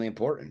extremely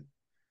important.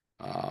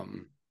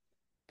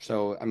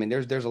 So, I mean,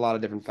 there's a lot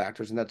of different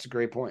factors, and that's a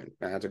great point.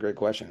 And that's a great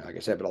question, like I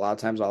said. But a lot of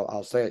times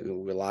I'll say it, we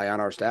rely on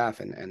our staff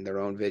and their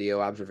own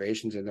video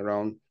observations and their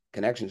own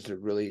connections to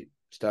really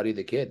study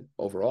the kid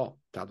overall,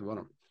 top to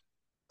bottom.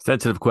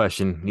 Sensitive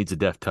question, needs a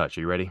deft touch.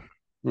 Are you ready?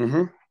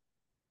 Mm-hmm.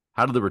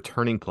 How do the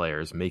returning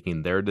players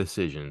making their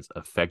decisions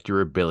affect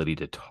your ability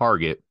to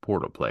target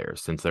portal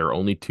players? Since there are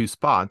only 2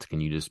 spots, can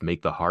you just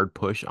make the hard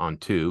push on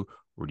 2,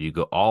 or do you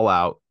go all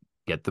out,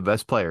 get the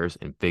best players,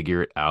 and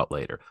figure it out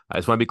later? I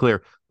just want to be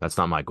clear. That's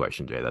not my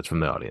question, Jay. That's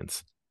from the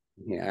audience.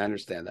 Yeah, I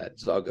understand that.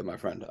 It's all good, my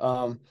friend.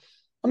 I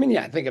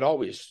think it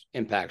always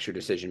impacts your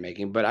decision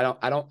making, but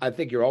I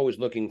think you're always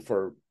looking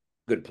for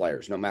good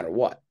players no matter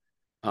what.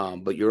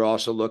 But you're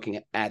also looking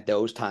at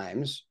those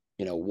times,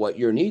 what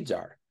your needs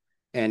are.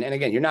 And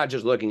again, you're not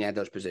just looking at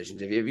those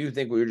positions. If you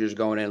think we're just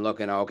going in and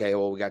looking, okay,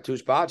 well, we got 2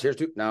 spots, here's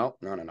 2. No.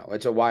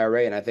 It's a wide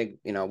array. And I think,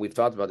 we've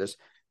talked about this.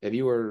 If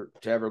you were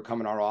to ever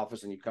come in our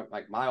office and you come,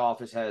 like my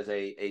office has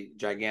a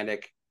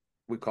gigantic,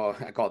 I call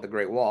it the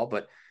Great Wall,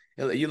 but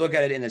you look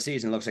at it in the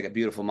season, it looks like a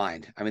beautiful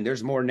mind. I mean,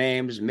 there's more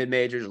names, mid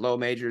majors, low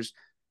majors,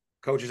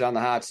 coaches on the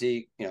hot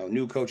seat,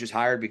 new coaches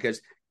hired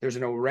because there's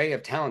an array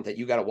of talent that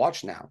you got to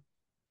watch now.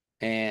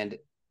 And,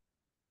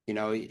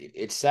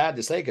 it's sad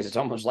to say because it's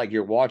almost like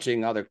you're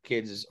watching other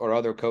kids or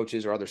other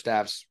coaches or other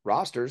staff's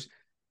rosters,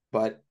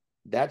 but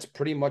that's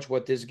pretty much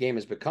what this game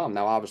has become.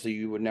 Now, obviously,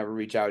 you would never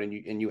reach out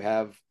and you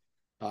have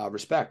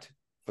respect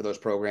for those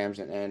programs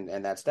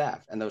and that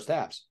staff and those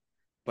staffs,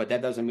 but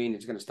that doesn't mean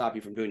it's going to stop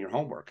you from doing your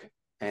homework.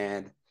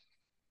 And,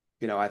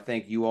 I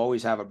think you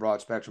always have a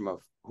broad spectrum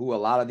of who a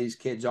lot of these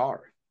kids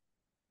are.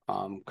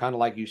 Kind of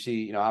like you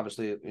see,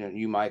 obviously,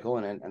 you, Michael,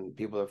 and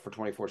people for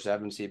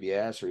 24/7,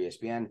 CBS or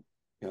ESPN,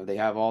 they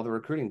have all the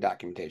recruiting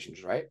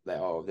documentations, right?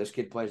 This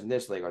kid plays in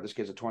this league, or this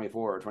kid's a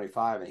 24 or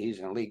 25, and he's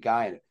an elite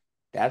guy. And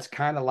that's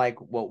kind of like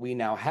what we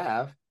now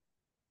have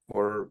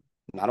for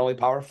not only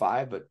Power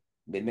 5, but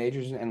mid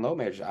majors and low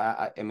majors.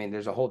 I mean,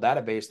 there's a whole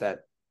database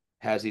that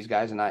has these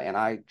guys, and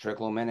I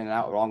trickle them in and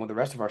out along with the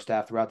rest of our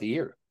staff throughout the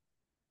year.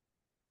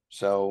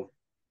 So,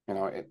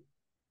 in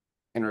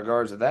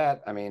regards to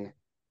that, I mean,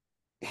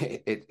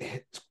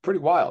 it's pretty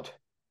wild.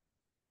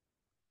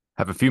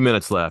 Have a few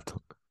minutes left.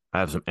 I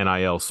have some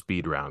NIL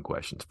speed round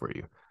questions for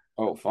you.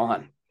 Oh,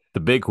 fun. The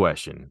big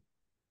question,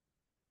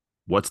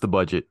 what's the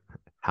budget?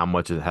 How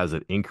much has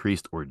it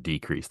increased or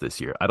decreased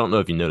this year? I don't know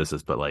if you noticed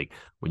this, but like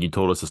when you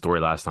told us a story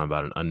last time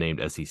about an unnamed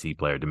SEC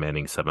player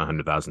demanding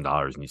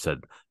 $700,000 and you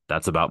said,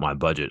 that's about my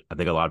budget. I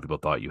think a lot of people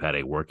thought you had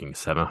a working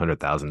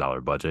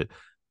 $700,000 budget,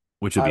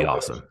 which would be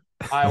awesome.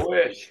 I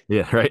wish.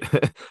 Yeah, right.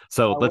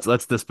 So I wish.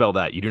 let's dispel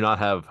that. You do not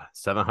have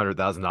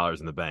 $700,000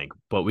 in the bank,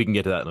 but we can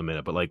get to that in a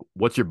minute. But like,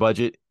 what's your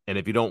budget? And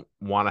if you don't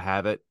want to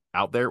have it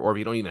out there, or if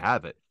you don't even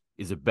have it,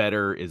 is it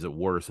better? Is it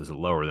worse? Is it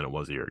lower than it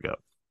was a year ago?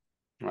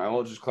 I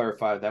will just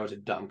clarify that was a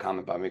dumb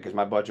comment by me because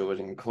my budget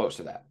wasn't even close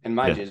to that. And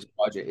mind Yeah. you, it's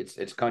budget.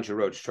 It's Country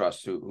Roads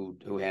Trust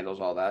who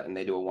handles all that, and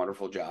they do a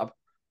wonderful job.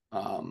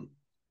 Um,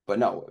 but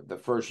no, the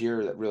first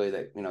year that really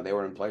they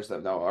were in place,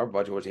 that no, our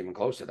budget wasn't even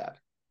close to that.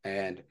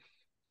 And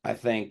I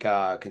think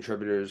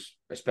contributors,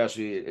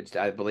 especially,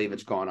 I believe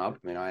it's gone up.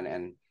 And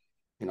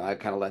I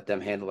kind of let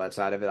them handle that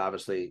side of it.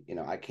 Obviously,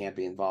 I can't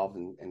be involved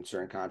in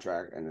certain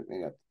contract and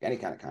any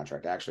kind of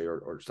contract actually,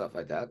 or stuff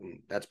like that.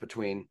 And that's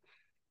between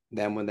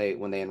them when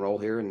they enroll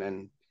here, and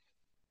then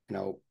you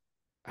know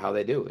how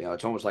they do.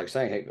 It's almost like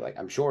saying, hey, like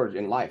I'm sure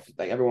in life,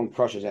 like everyone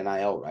crushes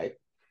NIL, right?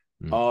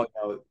 Mm.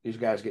 Oh, these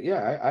guys get. Yeah,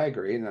 I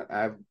agree, and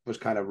I was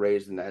kind of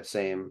raised in that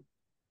same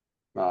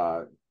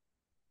uh,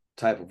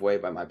 type of way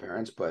by my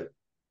parents. But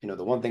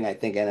the one thing I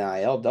think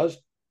NIL does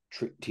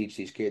teach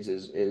these kids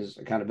is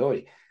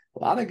accountability. A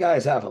lot of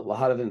guys have a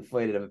lot of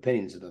inflated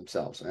opinions of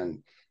themselves,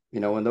 and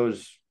when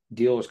those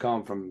deals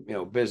come from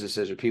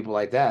businesses or people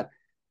like that,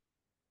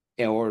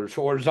 or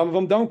some of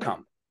them don't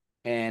come.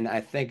 And I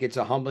think it's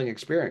a humbling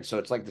experience. So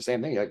it's like the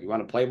same thing. Like, you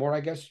want to play more,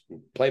 I guess,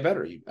 play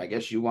better. I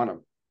guess you want to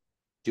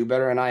do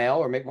better in IL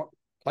or make more,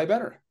 play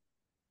better.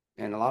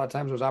 And a lot of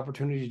times those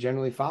opportunities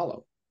generally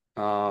follow.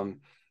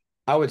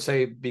 I would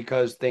say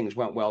because things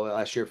went well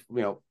last year,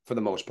 for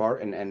the most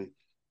part, and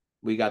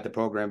we got the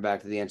program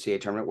back to the NCAA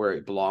tournament where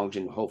it belongs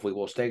and hopefully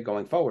will stay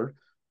going forward.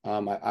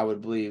 I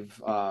would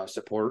believe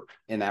support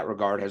in that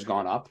regard has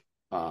gone up.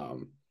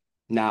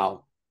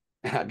 Now,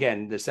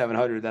 again, the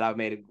 700 that I've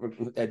made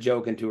a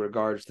joke into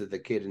regards to the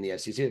kid in the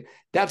SEC,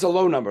 that's a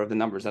low number of the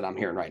numbers that I'm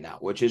hearing right now,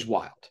 which is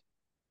wild.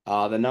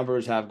 The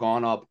numbers have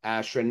gone up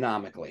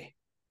astronomically.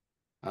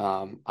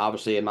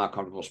 Obviously, I'm not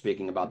comfortable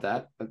speaking about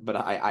that, but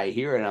I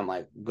hear it and I'm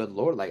like, good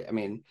Lord. Like, I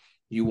mean,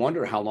 you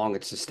wonder how long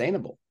it's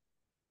sustainable.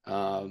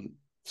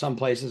 Some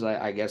places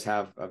I guess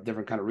have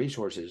different kind of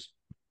resources,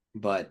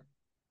 but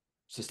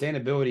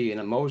sustainability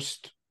in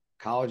most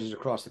colleges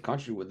across the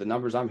country with the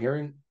numbers I'm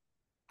hearing,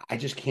 I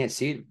just can't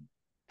see it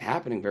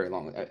happening very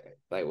long.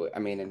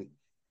 And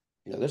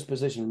this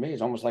position for me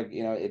is almost like,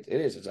 it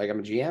is. It's like I'm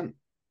a GM.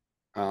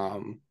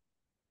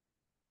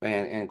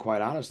 And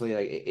quite honestly,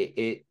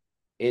 like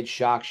it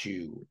shocks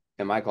you.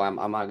 And Michael, I'm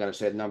not going to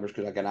say the numbers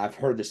because again, I've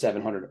heard the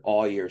 700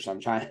 all year, so I'm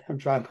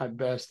trying my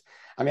best.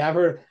 I mean, I've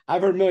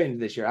heard millions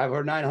this year. I've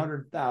heard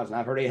 900,000.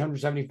 I've heard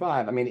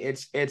 875. I mean,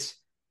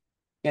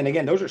 and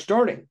again, those are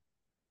starting.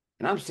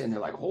 And I'm sitting there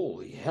like,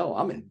 holy hell,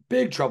 I'm in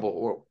big trouble,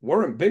 or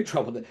we're in big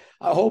trouble.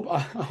 I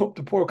hope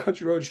the poor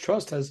Country Roads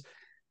Trust has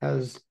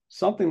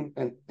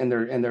something in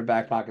their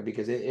back pocket,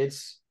 because it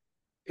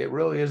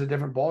really is a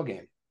different ball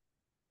game.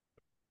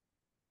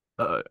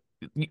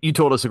 You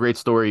told us a great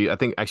story, I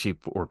think actually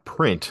for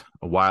print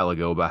a while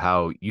ago, about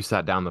how you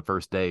sat down the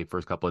first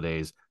couple of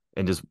days,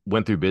 and just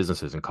went through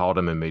businesses and called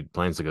them and made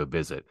plans to go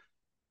visit.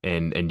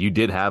 And you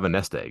did have a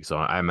nest egg. So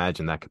I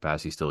imagine that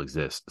capacity still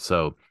exists.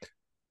 So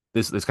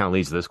this kind of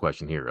leads to this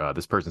question here.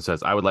 This person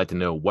says, I would like to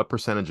know what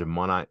percentage of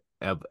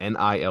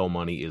NIL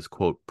money is,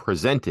 quote,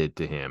 presented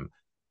to him,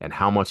 and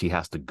how much he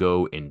has to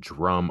go and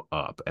drum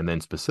up. And then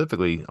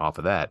specifically off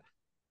of that,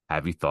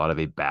 have you thought of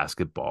a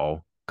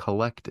basketball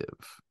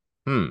collective?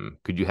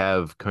 Could you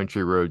have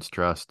Country Roads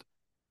Trust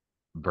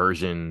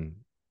version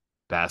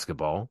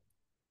basketball?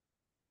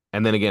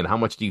 And then again, how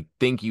much do you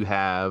think you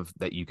have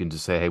that you can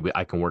just say, hey,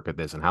 I can work at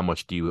this? And how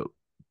much do you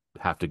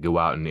have to go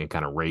out and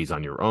kind of raise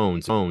on your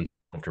own, so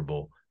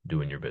comfortable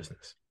doing your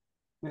business?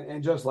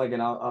 And just like,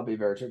 and I'll be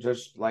very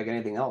just like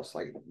anything else,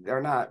 like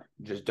they're not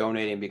just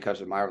donating because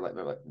of my,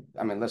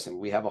 I mean, listen,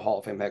 we have a Hall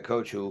of Fame head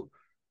coach who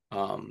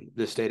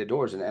the state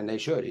adores, and they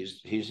should.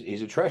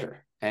 He's a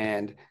treasure.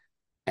 And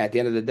at the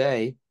end of the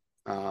day,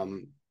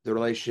 the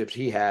relationships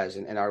he has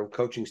and our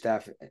coaching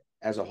staff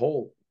as a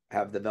whole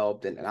have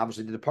developed, and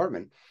obviously the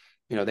department,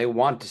 they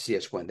want to see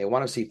us win. They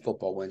want to see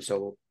football win.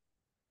 So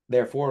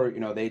therefore,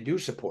 they do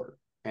support.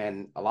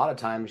 And a lot of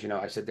times,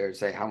 I sit there and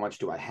say, how much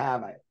do I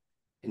have?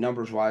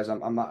 Numbers wise,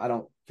 I'm not, I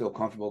don't feel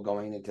comfortable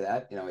going into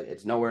that.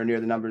 It's nowhere near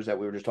the numbers that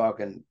we were just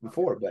talking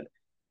before, but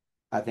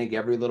I think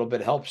every little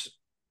bit helps.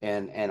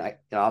 And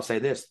I'll say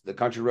this, the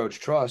Country Roads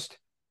Trust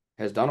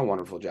has done a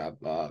wonderful job.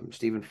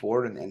 Stephen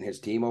Ford and his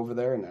team over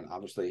there, and then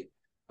obviously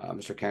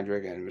Mr.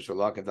 Kendrick and Mr.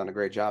 Luck have done a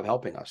great job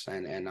helping us.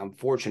 And I'm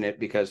fortunate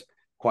because,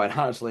 quite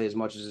honestly, as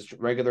much as it's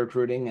regular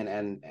recruiting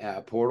and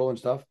portal and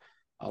stuff,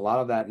 a lot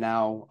of that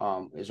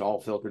now is all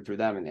filtered through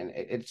them, and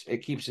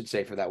it keeps it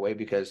safer that way,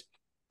 because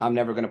I'm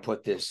never going to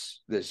put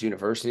this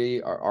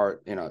university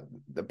or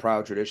the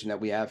proud tradition that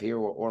we have here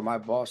or my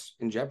boss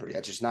in jeopardy.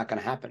 That's just not going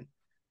to happen.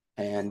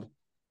 And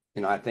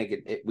I think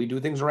we do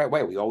things the right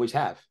way. We always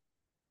have.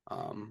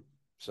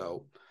 But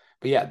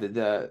yeah,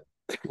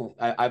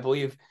 I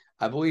believe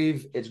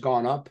it's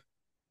gone up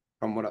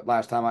from what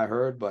last time I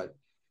heard. But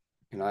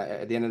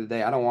at the end of the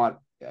day, I don't want,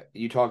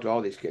 you talk to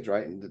all these kids,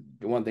 right? And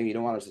the one thing you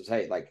don't want us to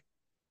say, like,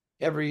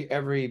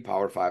 every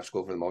Power Five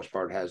school for the most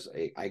part has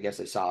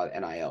a solid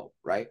NIL,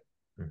 right?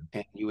 Mhm.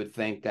 And you would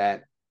think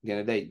that at the end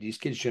of the day, these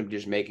kids shouldn't be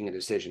just making a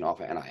decision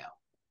off of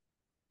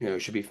NIL. It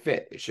should be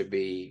fit. It should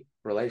be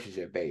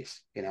relationship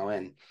based,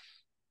 and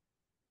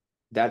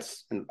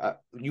that's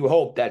you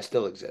hope that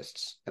still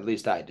exists. At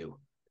least I do.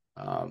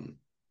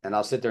 And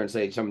I'll sit there and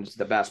say,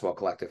 the basketball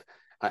collective.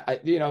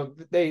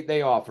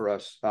 They offer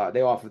us,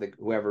 they offer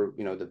whoever,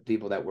 the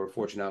people that were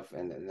fortunate enough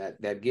and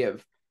that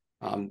give,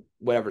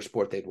 whatever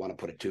sport they'd want to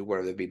put it to,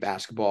 whether it be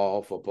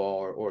basketball,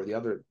 football, or the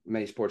other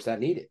many sports that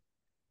need it.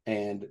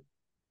 And,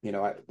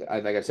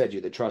 like I said,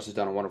 the trust has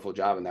done a wonderful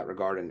job in that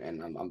regard.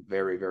 And I'm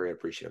very, very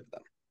appreciative of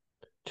them.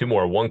 Two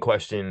more. One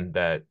question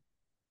that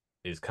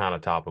is kind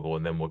of topical,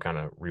 and then we'll kind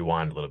of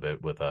rewind a little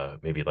bit with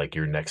maybe like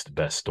your next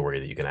best story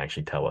that you can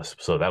actually tell us.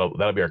 So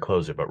that'll be our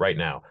closer. But right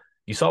now,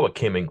 you saw what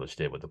Kim English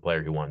did with the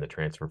player who wanted to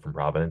transfer from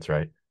Providence,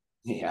 right?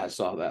 Yeah, I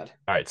saw that.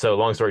 All right. So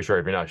long story short,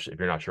 if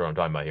you're not sure what I'm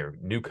talking about here,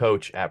 new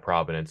coach at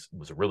Providence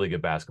was a really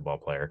good basketball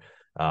player.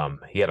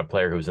 He had a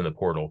player who was in the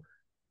portal,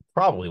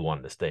 probably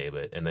wanted to stay,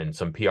 and then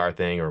some PR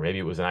thing, or maybe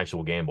it was an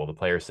actual gamble. The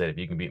player said, if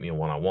you can beat me in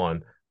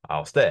one-on-one,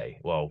 I'll stay.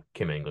 Well,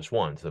 Kim English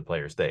won, so the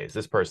player stays.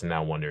 This person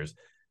now wonders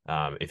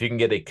if you can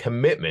get a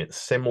commitment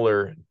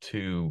similar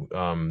to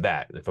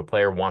that, if a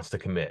player wants to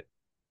commit,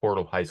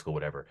 portal, high school,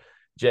 whatever.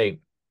 Jay,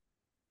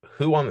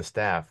 who on the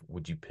staff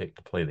would you pick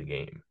to play the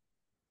game?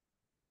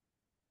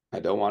 I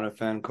don't want to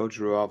offend Coach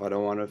Ruoff. I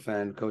don't want to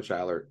offend Coach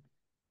Eilert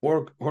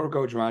or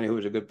Coach Ronnie, who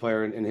was a good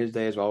player in his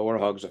day as well, or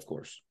Hugs, of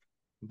course.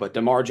 But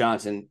DeMar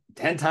Johnson,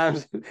 10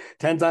 times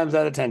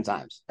out of 10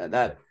 times. And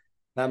that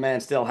man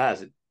still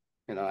has it.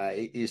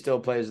 He still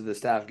plays the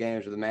staff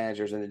games with the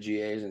managers and the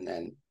GAs.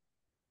 And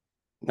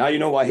now you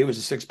know why he was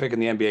the sixth pick in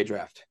the NBA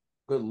draft.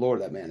 Good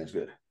Lord, that man is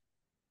good.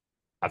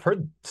 I've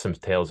heard some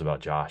tales about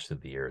Josh through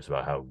the years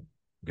about how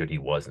good he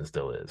was and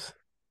still is.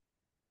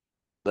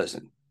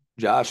 Listen,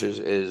 Josh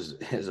is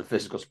a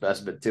physical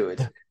specimen too.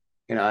 It's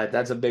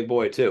that's a big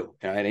boy too.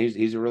 And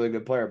he's a really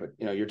good player.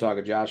 But you're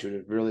talking Josh,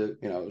 who's really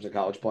was a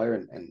college player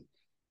and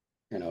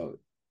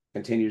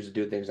continues to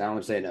do things. I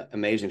would say in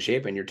amazing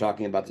shape. And you're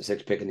talking about the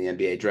sixth pick in the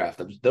NBA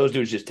draft. Those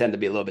dudes just tend to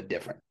be a little bit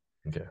different.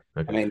 Okay.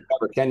 I mean,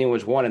 Kenyon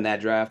was 1 in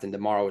that draft, and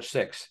DeMar was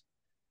 6.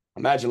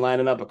 Imagine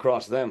lining up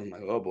across them.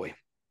 Like, oh boy.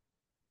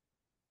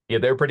 Yeah,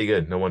 they're pretty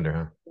good. No wonder,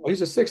 huh? Well,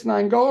 he's a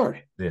 6'9"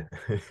 guard. Yeah.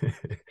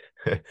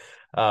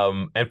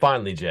 And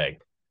finally, Jay,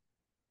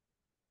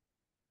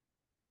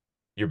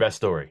 your best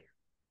story,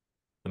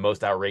 the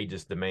most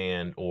outrageous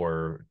demand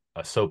or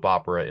a soap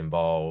opera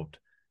involved.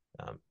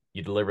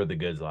 You delivered the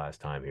goods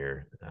last time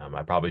here.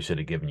 I probably should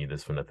have given you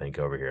this one to think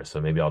over here. So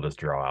maybe I'll just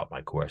draw out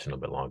my question a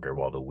bit longer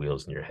while the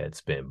wheels in your head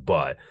spin.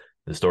 But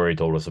the story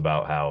told us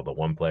about how the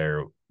one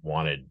player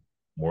wanted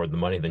more of the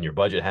money than your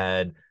budget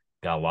had,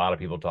 got a lot of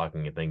people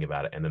talking and thinking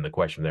about it. And then the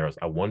question there was,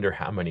 I wonder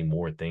how many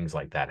more things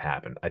like that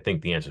happened. I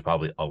think the answer is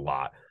probably a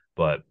lot.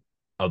 But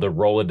of the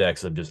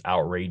Rolodex of just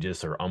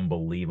outrageous or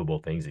unbelievable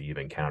things that you've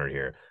encountered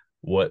here,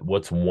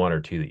 what's one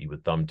or two that you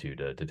would thumb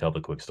to tell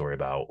the quick story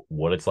about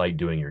what it's like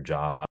doing your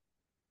job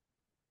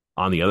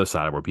on the other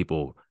side where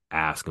people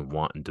ask and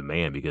want and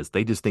demand because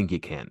they just think you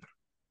can?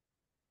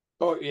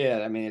 Oh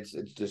yeah, I mean it's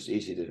just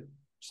easy to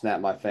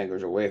snap my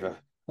fingers or wave a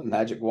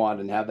magic wand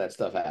and have that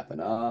stuff happen.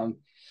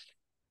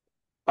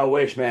 I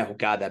wish, man, oh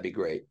God, that'd be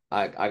great.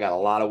 I got a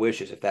lot of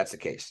wishes if that's the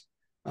case.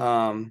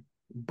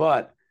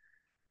 But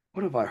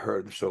what have I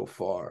heard so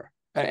far?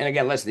 And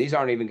again, listen, these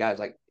aren't even guys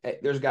like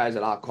there's guys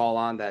that I'll call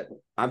on that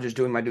I'm just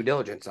doing my due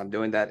diligence. I'm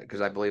doing that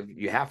because I believe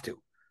you have to.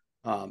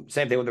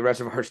 Same thing with the rest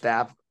of our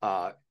staff.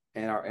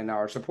 And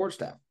our support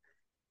staff.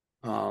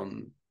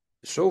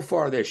 So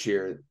far this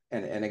year,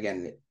 and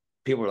again,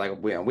 people were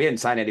like, we hadn't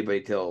signed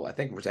anybody till I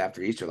think it was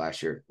after Easter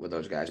last year with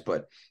those guys,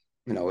 but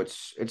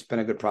it's been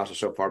a good process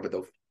so far. But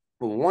the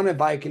one,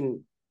 if I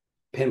can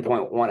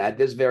pinpoint one at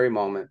this very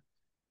moment,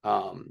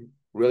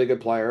 really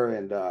good player,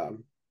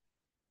 and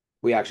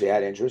we actually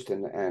had interest,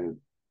 and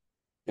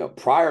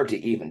prior to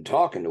even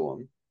talking to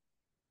him,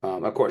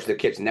 of course the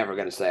kid's never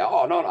going to say,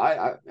 oh no,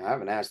 I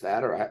haven't asked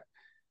that, or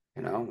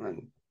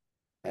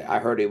and I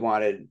heard he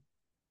wanted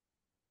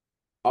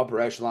upper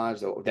echelons,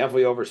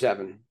 definitely over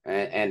 7,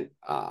 and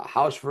a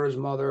house for his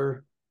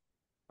mother,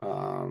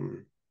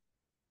 some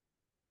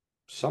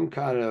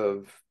kind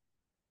of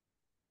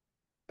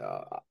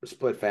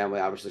split family,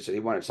 obviously. So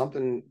he wanted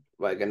something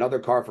like another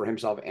car for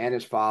himself and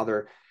his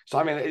father. So,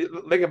 I mean,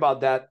 think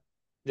about that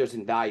just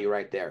in value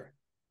right there.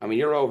 I mean,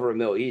 you're over $1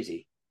 million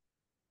easy.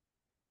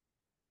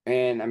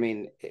 And, I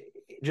mean,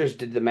 just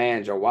the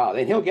demands are wild,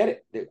 and he'll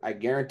get it. I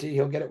guarantee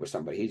he'll get it with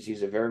somebody.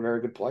 He's a very,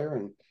 very good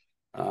player,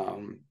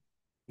 and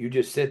you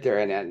just sit there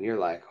and you're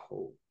like,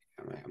 oh,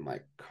 I'm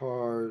like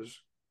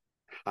cars,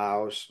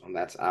 house, and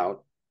that's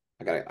out.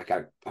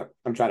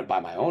 I'm trying to buy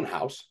my own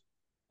house.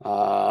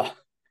 I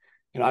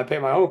pay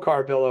my own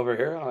car bill over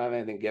here. I don't have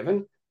anything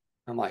given.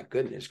 I'm like,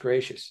 goodness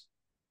gracious,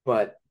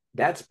 but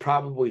that's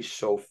probably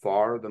so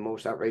far the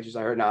most outrageous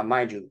I heard. Now,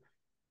 mind you,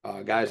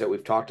 guys that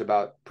we've talked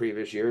about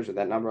previous years, and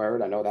that number I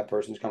heard, I know that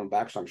person's coming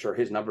back, so I'm sure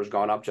his number's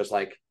gone up just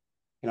like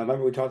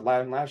remember we talked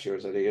last year.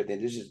 So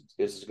this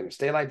is going to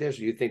stay like this,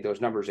 or you think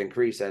those numbers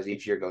increase as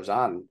each year goes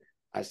on?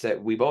 I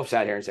said, we both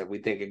sat here and said we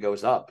think it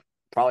goes up,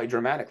 probably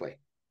dramatically.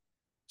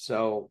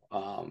 So,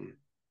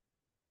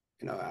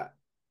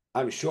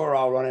 I'm sure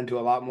I'll run into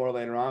a lot more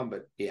later on,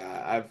 but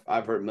yeah,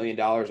 I've heard $1 million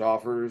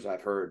offers.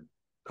 I've heard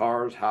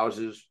cars,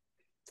 houses,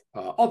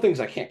 all things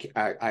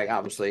I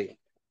obviously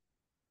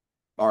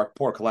our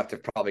poor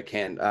collective probably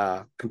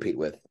can compete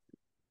with.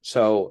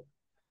 So,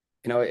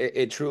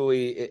 it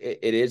truly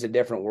is a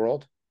different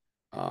world.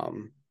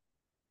 And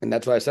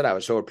that's why I said I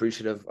was so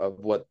appreciative of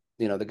what,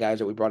 the guys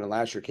that we brought in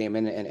last year came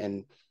in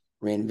and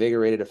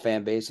reinvigorated a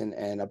fan base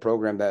and a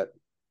program that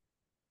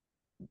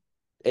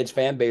its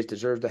fan base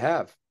deserves to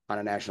have on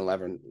a national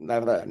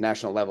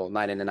level,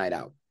 night in and night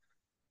out.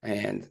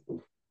 And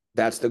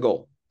that's the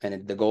goal.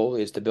 And the goal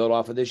is to build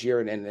off of this year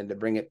and to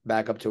bring it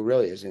back up to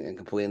really is in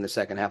completing the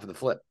second half of the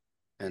flip.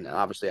 And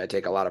obviously I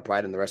take a lot of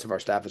pride in the rest of our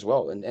staff as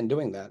well in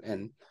doing that.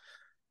 And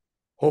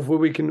hopefully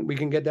we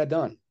can get that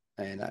done.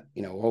 And,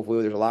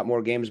 hopefully there's a lot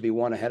more games to be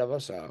won ahead of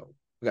us.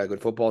 We got a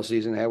good football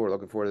season ahead. We're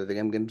looking forward to the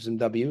game, getting some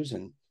W's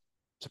and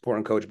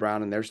supporting Coach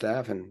Brown and their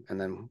staff. And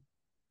then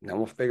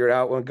we'll figure it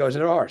out when it goes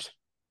into ours.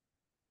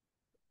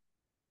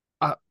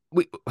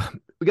 We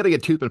got to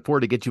get Tooth and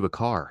Ford to get you a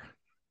car.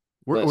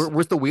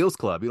 Where's the Wheels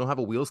Club? You don't have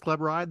a Wheels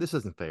Club ride? This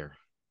isn't fair.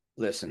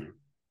 Listen,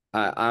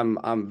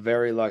 I'm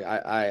very lucky.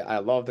 I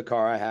love the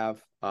car I have.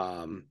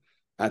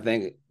 I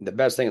think the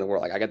best thing in the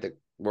world, like I get to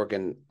work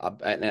in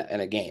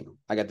a game.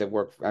 I get to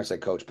work, I say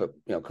coach, but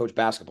coach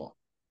basketball.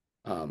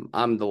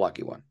 I'm the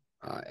lucky one.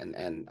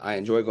 And I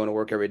enjoy going to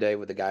work every day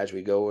with the guys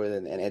we go with,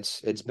 and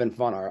it's been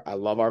fun. I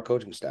love our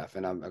coaching staff,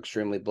 and I'm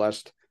extremely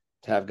blessed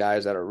to have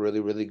guys that are really,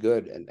 really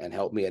good and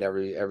help me at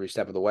every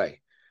step of the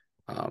way.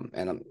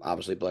 And I'm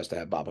obviously blessed to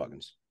have Bob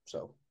Huggins.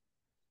 So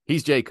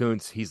he's Jay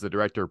Kuntz. He's the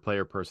director of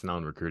player personnel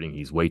and recruiting.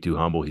 He's way too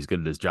humble. He's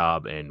good at his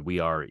job, and we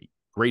are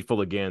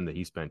grateful again that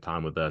he spent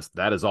time with us.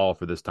 That is all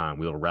for this time.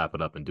 We'll wrap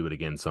it up and do it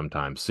again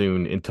sometime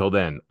soon. Until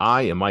then,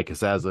 I am Mike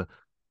Casaza.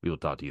 We will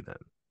talk to you then.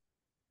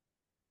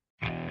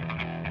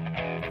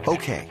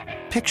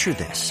 Okay, picture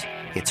this.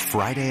 It's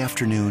Friday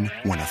afternoon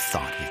when a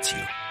thought hits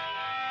you.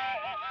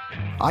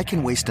 I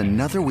can waste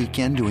another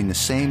weekend doing the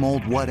same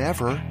old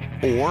whatever,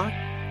 or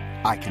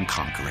I can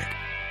conquer it.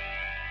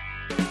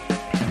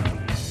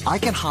 I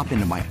can hop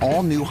into my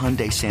all-new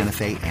Hyundai Santa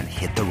Fe and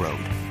hit the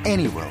road.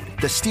 Any road.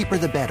 The steeper,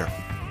 the better.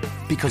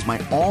 Because my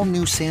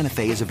all-new Santa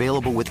Fe is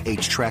available with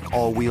H-Track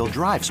all-wheel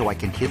drive, so I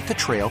can hit the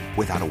trail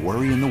without a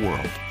worry in the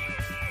world.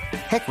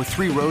 Heck, with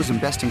 3 rows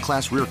and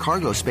best-in-class rear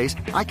cargo space,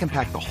 I can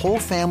pack the whole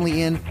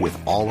family in with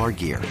all our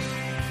gear.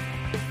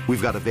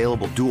 We've got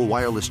available dual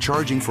wireless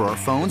charging for our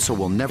phones, so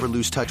we'll never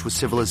lose touch with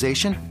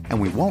civilization, and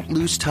we won't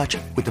lose touch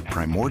with the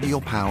primordial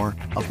power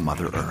of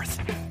Mother Earth.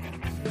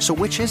 So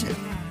which is it?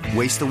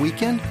 Waste the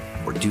weekend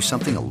or do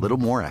something a little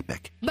more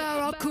epic?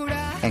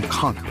 And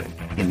conquer it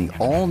in the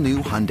all-new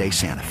Hyundai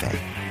Santa Fe.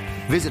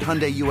 Visit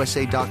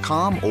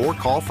HyundaiUSA.com or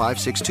call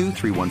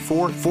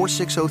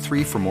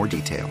 562-314-4603 for more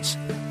details.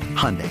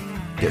 Hyundai,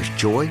 there's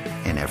joy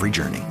in every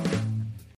journey.